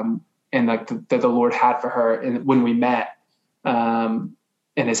 And like that the Lord had for her. And when we met, and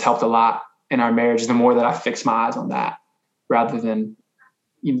has helped a lot in our marriage, the more that I fix my eyes on that rather than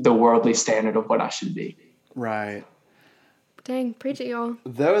the worldly standard of what I should be. Right. Dang, preach it, y'all.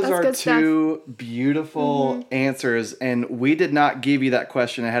 Those are two beautiful answers, and we did not give you that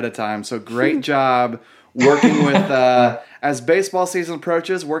question ahead of time. So great job working with, as baseball season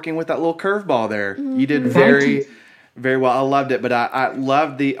approaches, working with that little curveball there. You did very well. I loved it, but I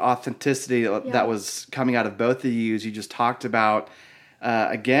loved the authenticity that was coming out of both of you as you just talked about,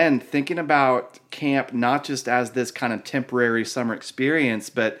 again, thinking about camp not just as this kind of temporary summer experience,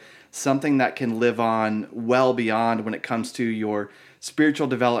 but something that can live on well beyond when it comes to your spiritual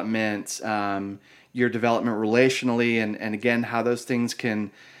development, your development relationally, and again, how those things can,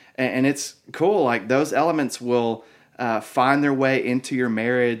 and it's cool, like those elements will find their way into your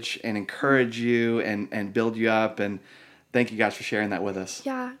marriage and encourage you and build you up. And thank you guys for sharing that with us.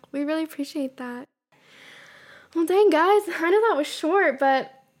 Yeah, we really appreciate that. Well, dang, guys, I know that was short,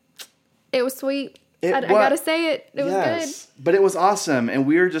 but it was sweet. I gotta say it. It was good. But it was awesome. And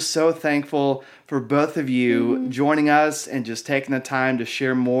we are just so thankful for both of you joining us and just taking the time to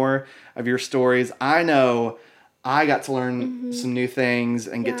share more of your stories. I know I got to learn some new things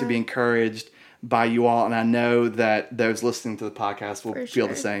and get to be encouraged by you all. And I know that those listening to the podcast will feel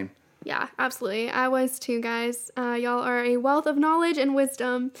the same. Yeah, absolutely. I was too, guys. Y'all are a wealth of knowledge and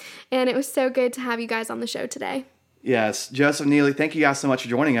wisdom. And it was so good to have you guys on the show today. Yes. Joseph, Neely, thank you guys so much for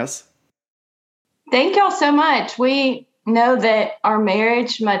joining us. Thank y'all so much. We know that our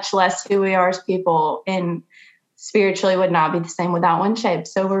marriage, much less who we are as people, and spiritually would not be the same without Winship.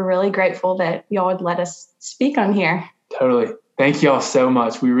 So we're really grateful that y'all would let us speak on here. Totally. Thank y'all so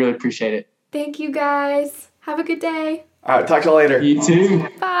much. We really appreciate it. Thank you, guys. Have a good day. All right. Talk to you later. You too.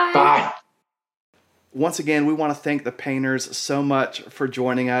 Bye. Bye. Once again, we want to thank the Painters so much for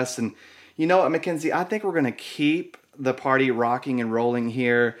joining us. And you know what, Mackenzie, I think we're going to keep the party rocking and rolling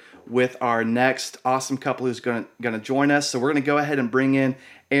here with our next awesome couple who's going to join us. So we're going to go ahead and bring in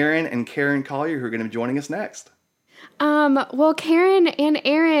Aaron and Karen Collier, who are going to be joining us next. Well, Karen and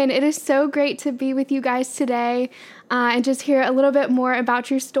Aaron, it is so great to be with you guys today and just hear a little bit more about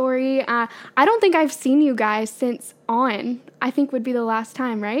your story. I don't think I've seen you guys since On, I think would be the last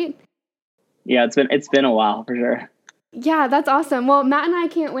time, right? Yeah, it's been a while for sure. Yeah, that's awesome. Well, Matt and I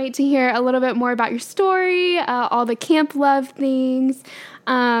can't wait to hear a little bit more about your story, all the camp love things.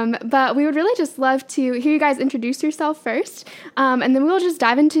 But we would really just love to hear you guys introduce yourself first. And then we'll just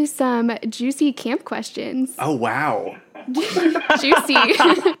dive into some juicy camp questions. Oh, wow. Juicy.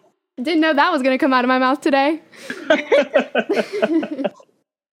 Didn't know that was going to come out of my mouth today.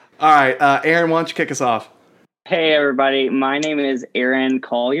 All right. Aaron, why don't you kick us off? Hey, everybody. My name is Aaron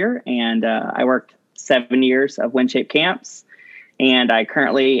Collier, and I worked 7 years of Winship camps. And I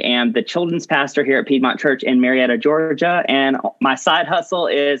currently am the children's pastor here at Piedmont Church in Marietta, Georgia. And my side hustle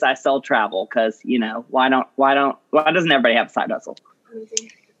is I sell travel because, why doesn't everybody have a side hustle?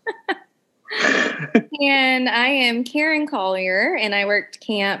 And I am Karen Collier, and I worked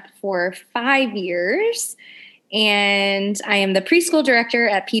camp for 5 years. And I am the preschool director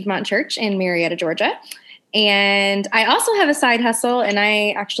at Piedmont Church in Marietta, Georgia. And I also have a side hustle, and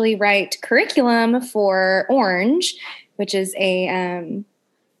I actually write curriculum for Orange, which is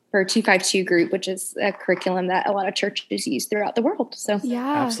for 252 group, which is a curriculum that a lot of churches use throughout the world. So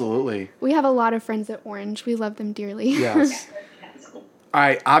yeah, absolutely. We have a lot of friends at Orange. We love them dearly. Yes. All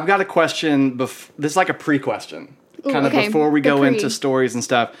right, I've got a question. This is like a pre-question, before we go into stories and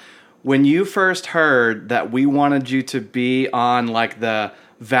stuff. When you first heard that we wanted you to be on like the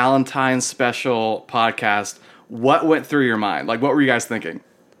Valentine's special podcast, what went through your mind? Like, what were you guys thinking?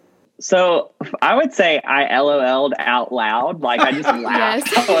 So I would say I LOL'd out loud. Like I just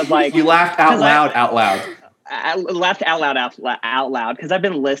laughed. Yes. I was like, You laughed out loud. I laughed out loud because I've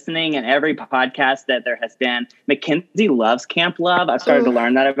been listening in every podcast that there has been. Mackenzie loves Camp Love. I've started to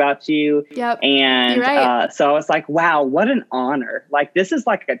learn that about you. Yep. And You're right. so I was like, wow, what an honor. Like this is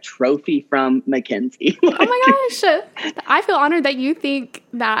like a trophy from Mackenzie. Oh my gosh. I feel honored that you think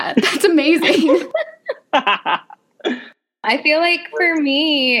that. That's amazing. I feel like for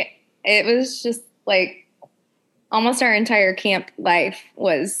me, it was just like almost our entire camp life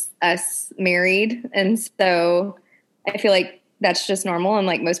was us married. And so I feel like that's just normal. And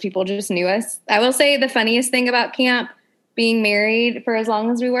like most people just knew us. I will say the funniest thing about camp being married for as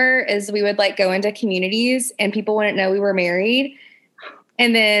long as we were is we would like go into communities and people wouldn't know we were married.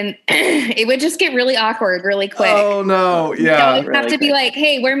 And then it would just get really awkward really quick. Oh no. Yeah. So we'd have to be like,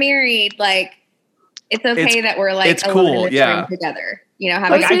 hey, we're married. Like, it's okay that we're like it's cool, room together. You know,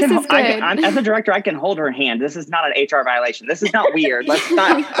 having I'm as a director, I can hold her hand. This is not an HR violation. This is not weird. Let's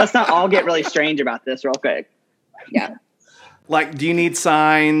not all get really strange about this real quick. Yeah. Like, do you need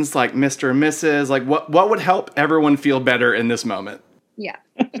signs like Mr. and Mrs.? Like, what would help everyone feel better in this moment? Yeah.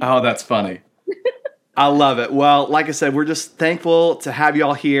 Oh, that's funny. I love it. Well, like I said, we're just thankful to have you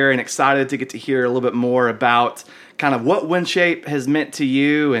all here and excited to get to hear a little bit more about kind of what WinShape has meant to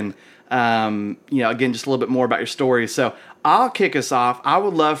you and, again, just a little bit more about your story. So I'll kick us off. I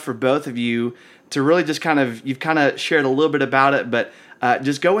would love for both of you to really just you've kind of shared a little bit about it, but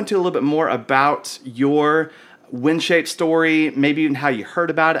just go into a little bit more about your WinShape story, maybe even how you heard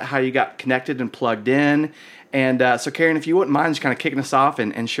about it, how you got connected and plugged in. And so Karen, if you wouldn't mind just kind of kicking us off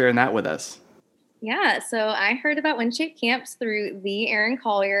and sharing that with us. Yeah, so I heard about WinShape camps through the Aaron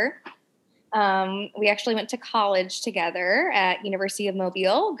Collier. We actually went to college together at University of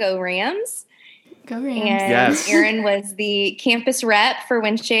Mobile. Go Rams. Go Rams. And yes. Aaron was the campus rep for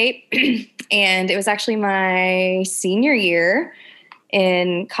WinShape. And it was actually my senior year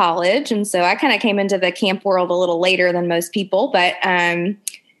in college. And so I kind of came into the camp world a little later than most people. But Aaron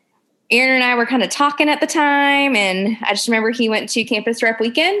and I were kind of talking at the time. And I just remember he went to campus rep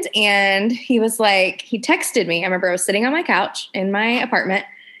weekend and he was like, he texted me. I remember I was sitting on my couch in my apartment.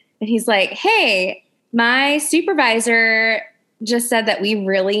 And he's like, hey, my supervisor just said that we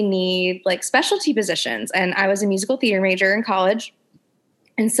really need like specialty positions. And I was a musical theater major in college.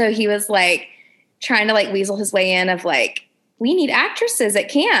 And so he was like trying to like weasel his way in of like, we need actresses at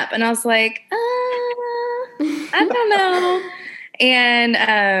camp. And I was like, I don't know. And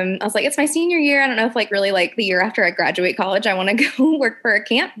I was like, it's my senior year. I don't know if like really like the year after I graduate college, I want to go work for a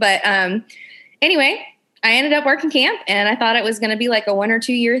camp. But anyway, I ended up working camp and I thought it was going to be like a 1 or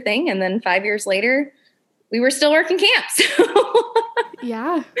 2 year thing. And then 5 years later, we were still working camp. So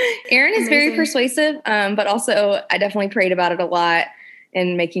yeah. Aaron is very persuasive, but also I definitely prayed about it a lot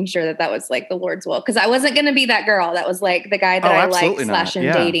and making sure that that was like the Lord's will. Because I wasn't going to be that girl that was like the guy that I liked /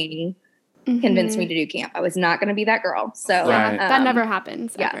 dating convinced me to do camp. I was not going to be that girl. So that never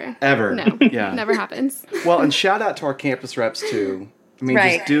happens. Ever. No. Yeah. Never happens. Well, and shout out to our campus reps too. I mean,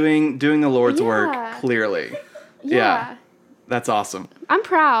 just doing the Lord's work clearly. Yeah. That's awesome. I'm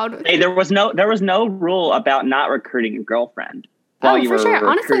proud. Hey, there was no rule about not recruiting a girlfriend. Oh, for sure.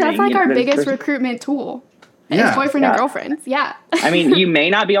 Honestly, that's like our biggest recruitment tool. Is boyfriend and girlfriends. Yeah. I mean, you may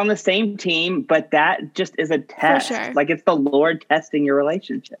not be on the same team, but that just is a test. For sure. Like it's the Lord testing your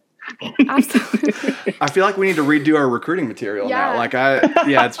relationship. Absolutely. I feel like we need to redo our recruiting material now. Like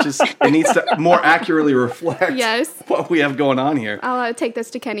it's just, it needs to more accurately reflect what we have going on here. I'll take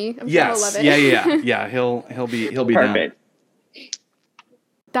this to Kenny. I'm sure he'll love it. Yeah. He'll be perfect. Down.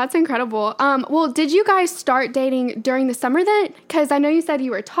 That's incredible. Well, did you guys start dating during the summer then? Because I know you said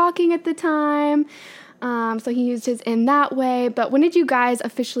you were talking at the time. So he used his in that way. But when did you guys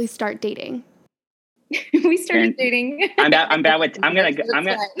officially start dating? We started dating. I'm bad with dates. I'm gonna go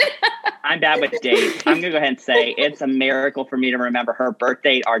ahead and say it's a miracle for me to remember her birth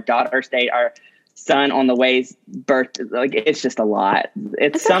date, our daughter's date, our son on the way's birth. Like it's just a lot.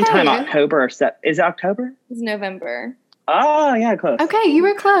 It's sometime October or is it October? It's November. Oh yeah, close. Okay, you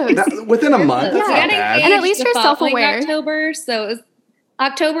were close. Within a month. That's not bad. And at least you're self-aware. October, so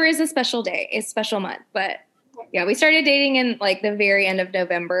October is a special day. It's a special month, but yeah, we started dating in like the very end of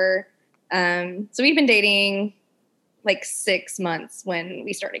November. So we've been dating like 6 months when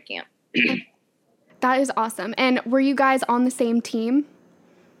we started camp. That is awesome. And were you guys on the same team?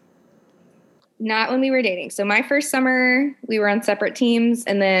 Not when we were dating. So my first summer, we were on separate teams.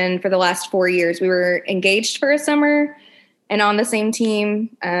 And then for the last 4 years, we were engaged for a summer and on the same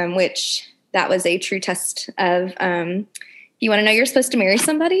team, which that was a true test of you want to know you're supposed to marry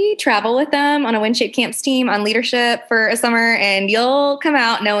somebody, travel with them on a WinShape Camps team on leadership for a summer, and you'll come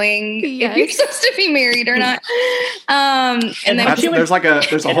out knowing if you're supposed to be married or not. And then there's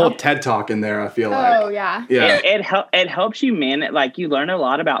a whole TED talk in there, I feel like. Oh yeah. Yeah. It helps you like you learn a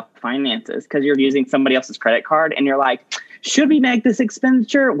lot about finances because you're using somebody else's credit card and you're like, should we make this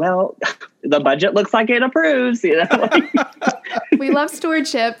expenditure? Well, the budget looks like it approves, you know. We love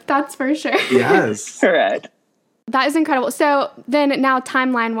stewardship, that's for sure. Yes. Correct. That is incredible. So then now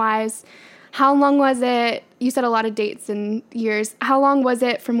timeline-wise, how long was it? You said a lot of dates and years. How long was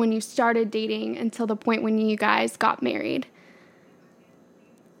it from when you started dating until the point when you guys got married?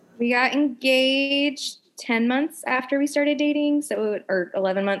 We got engaged 10 months after we started dating, or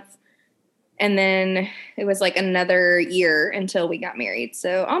 11 months. And then it was like another year until we got married.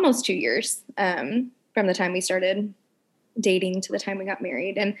 So almost 2 years from the time we started dating to the time we got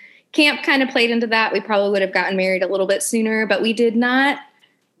married. And camp kind of played into that. We probably would have gotten married a little bit sooner, but we did not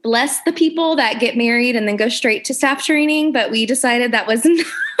bless the people that get married and then go straight to staff training. But we decided that was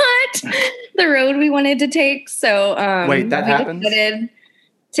not the road we wanted to take. So wait, that happens?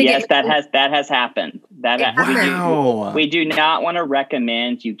 Yes, that has happened. Wow. We do not want to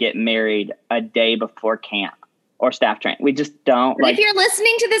recommend you get married a day before camp or staff training. We just don't. But if you're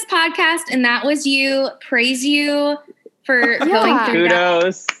listening to this podcast and that was you, praise you for going through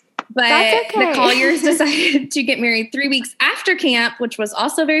kudos. That. But the Colliers decided to get married 3 weeks after camp, which was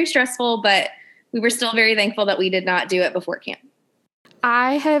also very stressful, but we were still very thankful that we did not do it before camp.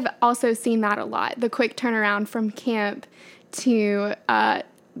 I have also seen that a lot, the quick turnaround from camp to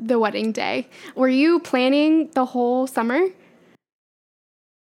the wedding day. Were you planning the whole summer?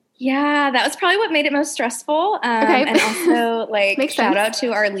 Yeah, that was probably what made it most stressful. Okay. And also, shout out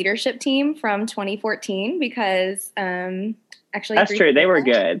to our leadership team from 2014 because actually that's true. They were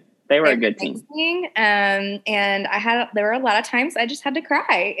good. They were a good team. And there were a lot of times I just had to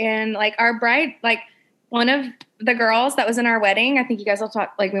cry. And our bride, one of the girls that was in our wedding, I think you guys will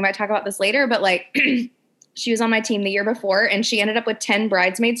talk, we might talk about this later, but she was on my team the year before and she ended up with 10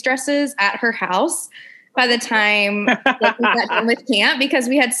 bridesmaids dresses at her house by the time we got done with camp because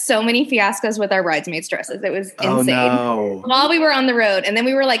we had so many fiascos with our bridesmaids dresses. It was insane. No. While we were on the road. And then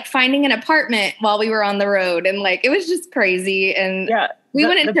we were finding an apartment while we were on the road. And it was just crazy. And we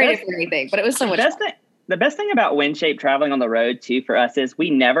wouldn't trade it for anything, but it was so much fun. The best thing about WinShape traveling on the road too for us is we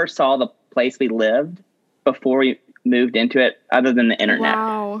never saw the place we lived before we moved into it other than the internet.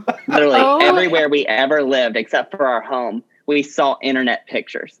 Wow. Literally everywhere we ever lived except for our home, we saw internet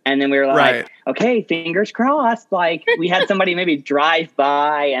pictures. And then we were like, okay, fingers crossed. We had somebody maybe drive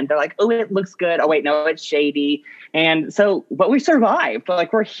by and they're like, oh, it looks good. Oh, wait, no, it's shady. And so, but we survived.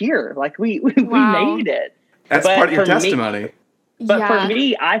 We're here. We made it. That's part of your testimony. For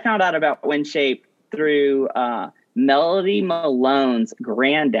me, I found out about WinShape through Melody Malone's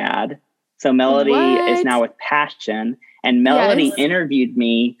granddad. So Melody is now with Passion. And Melody interviewed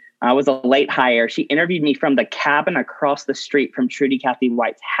me. I was a late hire. She interviewed me from the cabin across the street from Trudy Cathy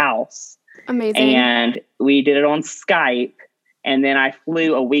White's house. Amazing. And we did it on Skype. And then I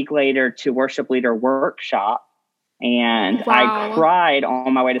flew a week later to Worship Leader Workshop. And I cried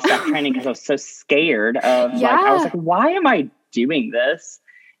on my way to staff training because I was so scared of, I was like, why am I doing this?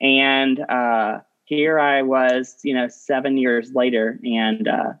 And here I was, 7 years later. And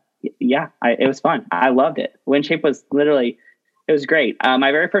it was fun. I loved it. WinShape was literally... It was great.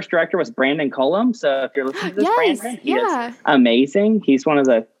 My very first director was Brandon Colum. So if you're listening to this, Brandon, he is amazing. He's one of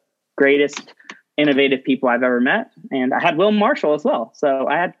the greatest innovative people I've ever met. And I had Will Marshall as well. So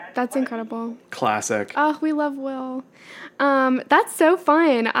That's incredible. Classic. Oh, we love Will. That's so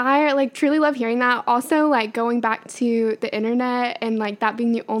fun. I truly love hearing that. Also, going back to the internet and that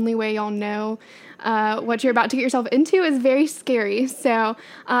being the only way y'all know what you're about to get yourself into is very scary. So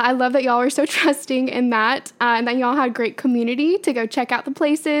I love that y'all were so trusting in that and that y'all had great community to go check out the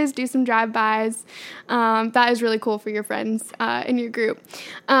places, do some drive-bys. That is really cool for your friends in your group.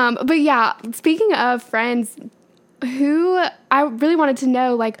 But yeah, speaking of friends, I really wanted to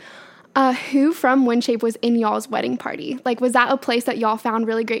know, who from WinShape was in y'all's wedding party? Was that a place that y'all found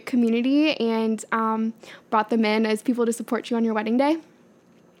really great community and brought them in as people to support you on your wedding day?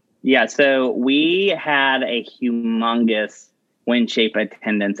 Yeah, so we had a humongous WinShape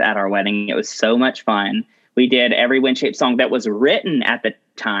attendance at our wedding. It was so much fun. We did every WinShape song that was written at the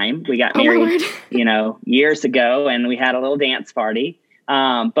time. We got married, years ago, and we had a little dance party.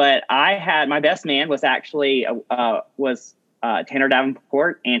 But I had my best man was actually Tanner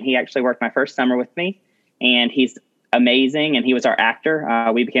Davenport, and he actually worked my first summer with me, and he's amazing, and he was our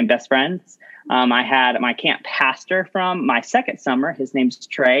actor. We became best friends. I had my camp pastor from my second summer. His name's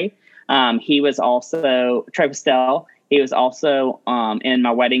Trey. He was also Trey Pastel. He was also in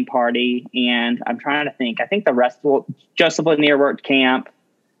my wedding party, and I'm trying to think. I think the rest of Joseph Lanier worked camp.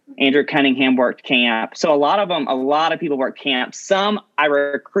 Andrew Cunningham worked camp. So a lot of people worked camp. Some I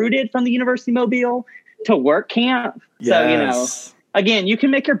recruited from the University of Mobile to work camp. Yes. So, again, you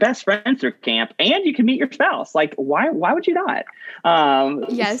can make your best friends through camp, and you can meet your spouse. Like, why would you not?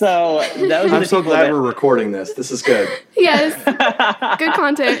 Yes. So those I'm so glad we're recording this. This is good. Yes. Good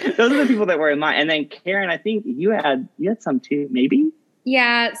content. Those are the people that were in mine. And then Karen, I think you had some too, maybe?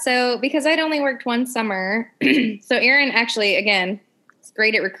 Yeah. So because I'd only worked one summer, so Aaron actually, again, is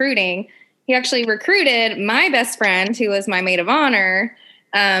great at recruiting. He actually recruited my best friend, who was my maid of honor.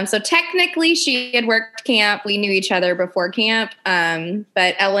 So technically she had worked camp. We knew each other before camp.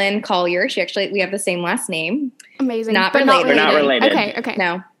 But Ellen Collier, we have the same last name. Amazing. Not but related. We're not related. Okay.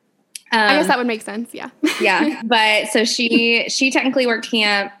 No. I guess that would make sense. Yeah. Yeah. But so she technically worked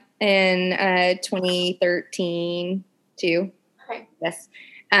camp in 2013 too. Okay. Yes.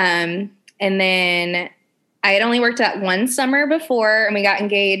 And then I had only worked at one summer before, and we got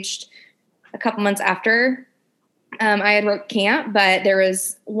engaged a couple months after I had worked camp, but there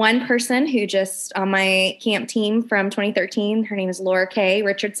was one person who just on my camp team from 2013. Her name is Laura Kay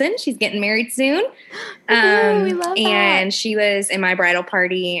Richardson. She's getting married soon. We love that. And she was in my bridal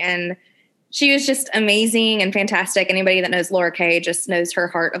party, and she was just amazing and fantastic. Anybody that knows Laura Kay just knows her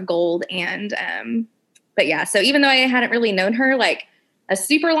heart of gold. And, but yeah, so even though I hadn't really known her like a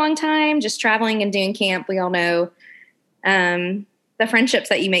super long time, just traveling and doing camp, we all know, the friendships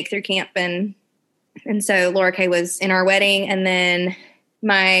that you make through camp. And so Laura Kay was in our wedding. And then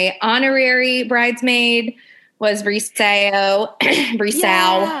my honorary bridesmaid was Brisao,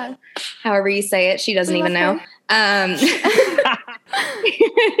 Yeah. however you say it. She doesn't even know.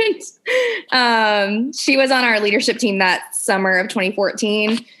 She was on our leadership team that summer of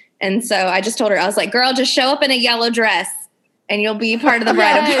 2014. And so I just told her, I was like, girl, just show up in a yellow dress and you'll be part of the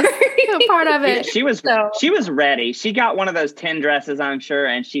bridal party. Part of it. She was ready. She got one of those 10 dresses, I'm sure,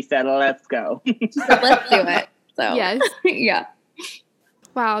 and she said, let's go. Let's do it. So Yes. Yeah.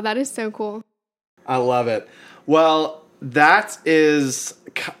 Wow, that is so cool. I love it. Well, that is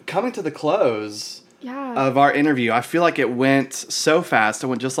coming to the close of our interview. I feel like it went so fast. It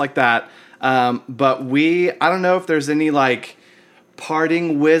went just like that. But I don't know if there's any like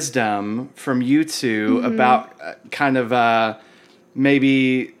parting wisdom from you two about kind of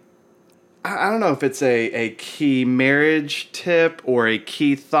maybe, I don't know if it's a key marriage tip or a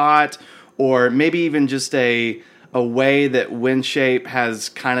key thought, or maybe even just a way that WinShape has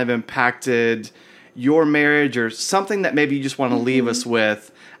kind of impacted your marriage, or something that maybe you just want to leave us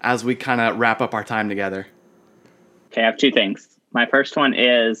with as we kind of wrap up our time together. Okay, I have two things. My first one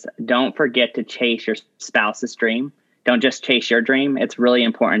is don't forget to chase your spouse's dream. Don't just chase your dream. It's really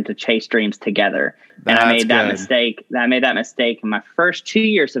important to chase dreams together. And I made that mistake. I made that mistake in my first 2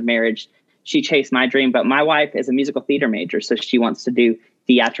 years of marriage. She chased my dream, but my wife is a musical theater major, so she wants to do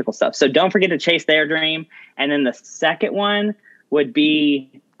theatrical stuff. So don't forget to chase their dream. And then the second one would be,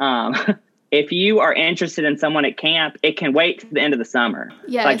 if you are interested in someone at camp, it can wait to the end of the summer.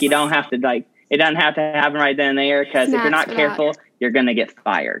 Yes. Like you don't have to it doesn't have to happen right then and there, because if you're not careful, you're going to get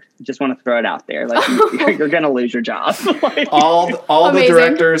fired. Just want to throw it out there. Like you're going to lose your job. All the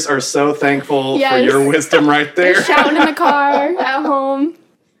directors are so thankful for your wisdom right there. They're shouting in the car at home.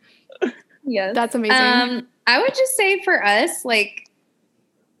 Yes. That's amazing. I would just say for us, like,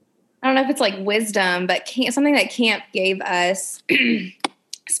 I don't know if it's like wisdom, but something that camp gave us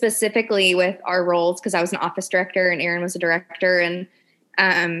specifically with our roles, because I was an office director and Aaron was a director. And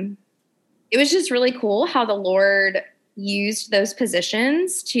it was just really cool how the Lord used those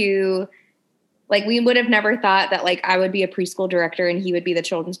positions to, like, we would have never thought that like I would be a preschool director and he would be the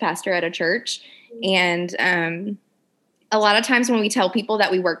children's pastor at a church. And a lot of times when we tell people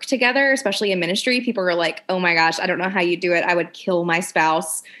that we work together, especially in ministry, people are like, oh my gosh, I don't know how you do it. I would kill my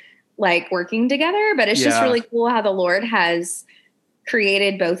spouse like working together. But it's just really cool how the Lord has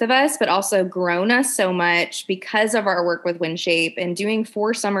created both of us, but also grown us so much because of our work with WinShape and doing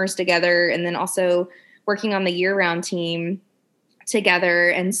 4 summers together, and then also working on the year-round team together.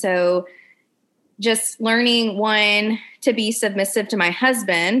 And so just learning, one, to be submissive to my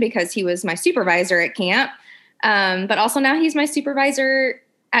husband because he was my supervisor at camp. But also now he's my supervisor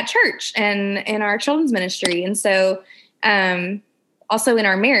at church and in our children's ministry. And so also in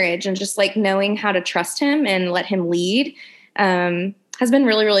our marriage, and just like knowing how to trust him and let him lead has been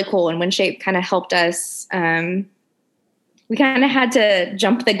really, really cool. And WinShape kind of helped us. We kind of had to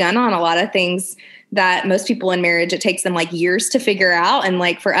jump the gun on a lot of things that most people in marriage, it takes them like years to figure out. And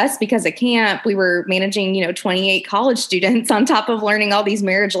like for us, because at camp, we were managing, 28 college students on top of learning all these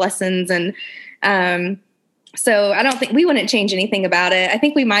marriage lessons. And So I don't think we wouldn't change anything about it. I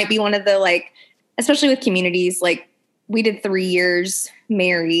think we might be one of the, like, especially with communities, like we did 3 years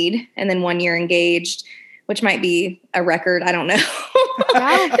married and then 1 year engaged, which might be a record. I don't know.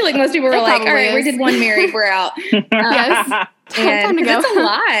 I feel like most people were like, all right, we did 1 married, we're out. Yes. And it's a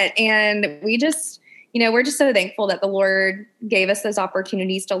lot. And we just, we're just so thankful that the Lord gave us those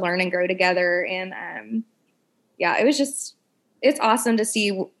opportunities to learn and grow together. And it's awesome to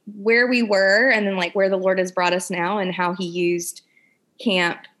see where we were and then like where the Lord has brought us now and how he used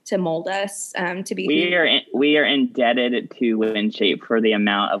camp to mold us to be. We are indebted to WinShape for the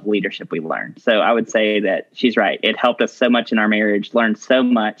amount of leadership we learned. So I would say that she's right. It helped us so much in our marriage, learned so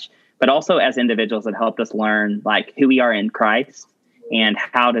much, but also as individuals, it helped us learn like who we are in Christ and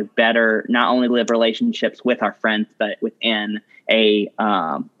how to better not only live relationships with our friends, but within a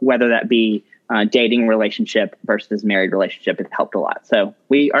whether that be dating relationship versus married relationship. It helped a lot. So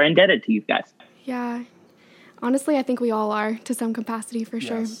we are indebted to you guys. Yeah. Honestly, I think we all are to some capacity for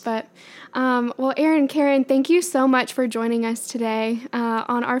sure. But, well, Aaron, Karen, thank you so much for joining us today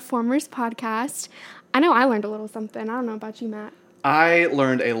on our Formers podcast. I know I learned a little something. I don't know about you, Matt. I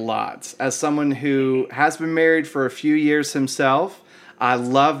learned a lot. As someone who has been married for a few years himself, I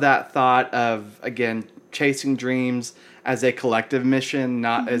love that thought of, again, chasing dreams as a collective mission,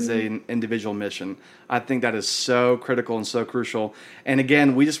 not as an individual mission. I think that is so critical and so crucial. And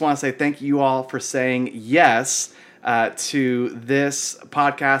again, we just want to say thank you all for saying yes to this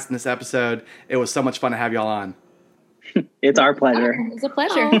podcast and this episode. It was so much fun to have y'all on. It's our pleasure. It's a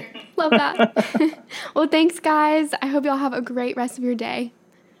pleasure. Oh, love that. Well, thanks, guys. I hope y'all have a great rest of your day.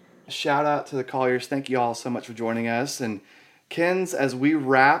 Shout out to the Colliers. Thank you all so much for joining us. And Kens, as we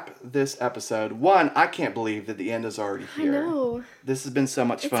wrap this episode, one, I can't believe that the end is already here. I know. This has been so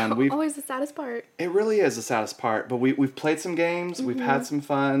much fun. It's always the saddest part. It really is the saddest part. But we've played some games. We've had some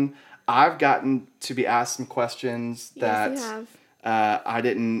fun. I've gotten to be asked some questions that I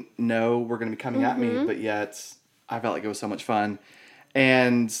didn't know were going to be coming at me, but yet I felt like it was so much fun.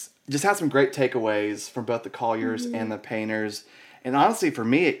 And just had some great takeaways from both the Colliers and the Painters. And honestly, for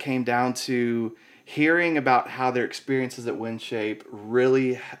me, it came down to hearing about how their experiences at WinShape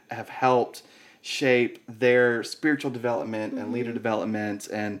really have helped shape their spiritual development and leader development,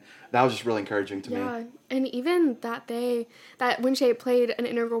 and that was just really encouraging to me. Yeah, and even that WinShape played an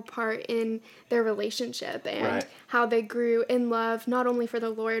integral part in their relationship and how they grew in love, not only for the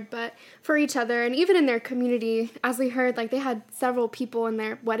Lord, but for each other. And even in their community, as we heard, like they had several people in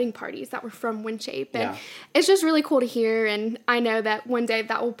their wedding parties that were from WinShape. And it's just really cool to hear. And I know that one day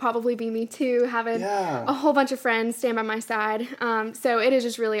that will probably be me too, having a whole bunch of friends stand by my side. So it is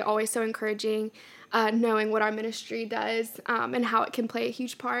just really always so encouraging knowing what our ministry does and how it can play a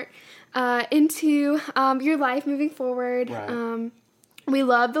huge part into your life moving forward. Right. We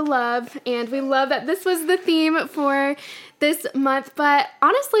love the love, and we love that this was the theme for this month. But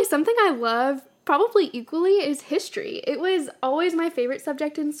honestly, something I love probably equally is history. It was always my favorite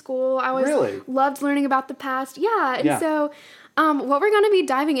subject in school. I always loved learning about the past. So what we're going to be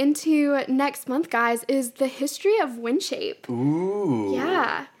diving into next month, guys, is the history of WinShape. Ooh.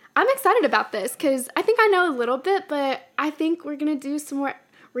 Yeah. I'm excited about this because I think I know a little bit, but I think we're going to do some more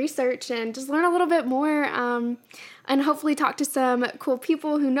research and just learn a little bit more and hopefully talk to some cool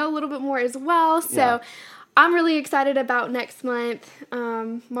people who know a little bit more as well. So I'm really excited about next month,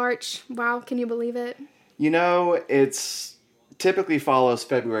 March. Wow, can you believe it? It's typically follows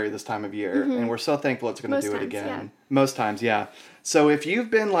February this time of year, and we're so thankful it's going to do it again. Most times, So if you've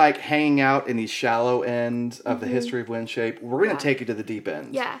been like hanging out in the shallow end of the history of WinShape, we're going to take you to the deep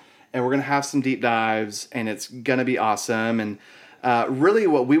end. Yeah. And we're going to have some deep dives, and it's going to be awesome. And really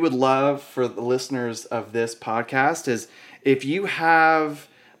what we would love for the listeners of this podcast is if you have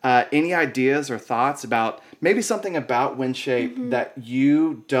any ideas or thoughts about maybe something about WinShape that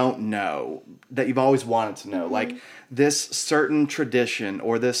you don't know, that you've always wanted to know, like this certain tradition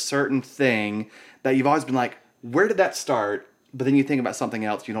or this certain thing that you've always been like, where did that start? But then you think about something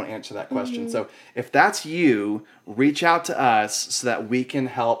else, you don't answer that question. So if that's you, reach out to us so that we can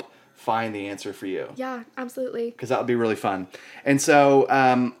help find the answer for you. Yeah, absolutely. Because that would be really fun. And so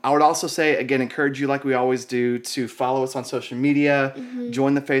I would also say, again, encourage you like we always do to follow us on social media,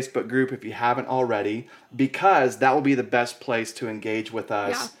 join the Facebook group if you haven't already, because that will be the best place to engage with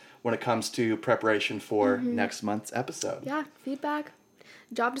us when it comes to preparation for next month's episode. Yeah, feedback,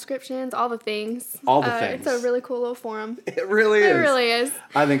 job descriptions, all the things. All the things. It's a really cool little forum. It really is. It really is.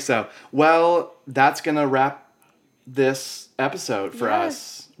 I think so. Well, that's going to wrap this episode for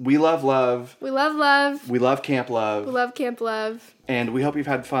us. We love love. We love love. We love Camp Love. We love Camp Love. And we hope you've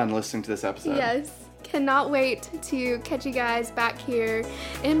had fun listening to this episode. Yes. Cannot wait to catch you guys back here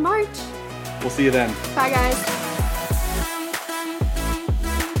in March. We'll see you then. Bye, guys.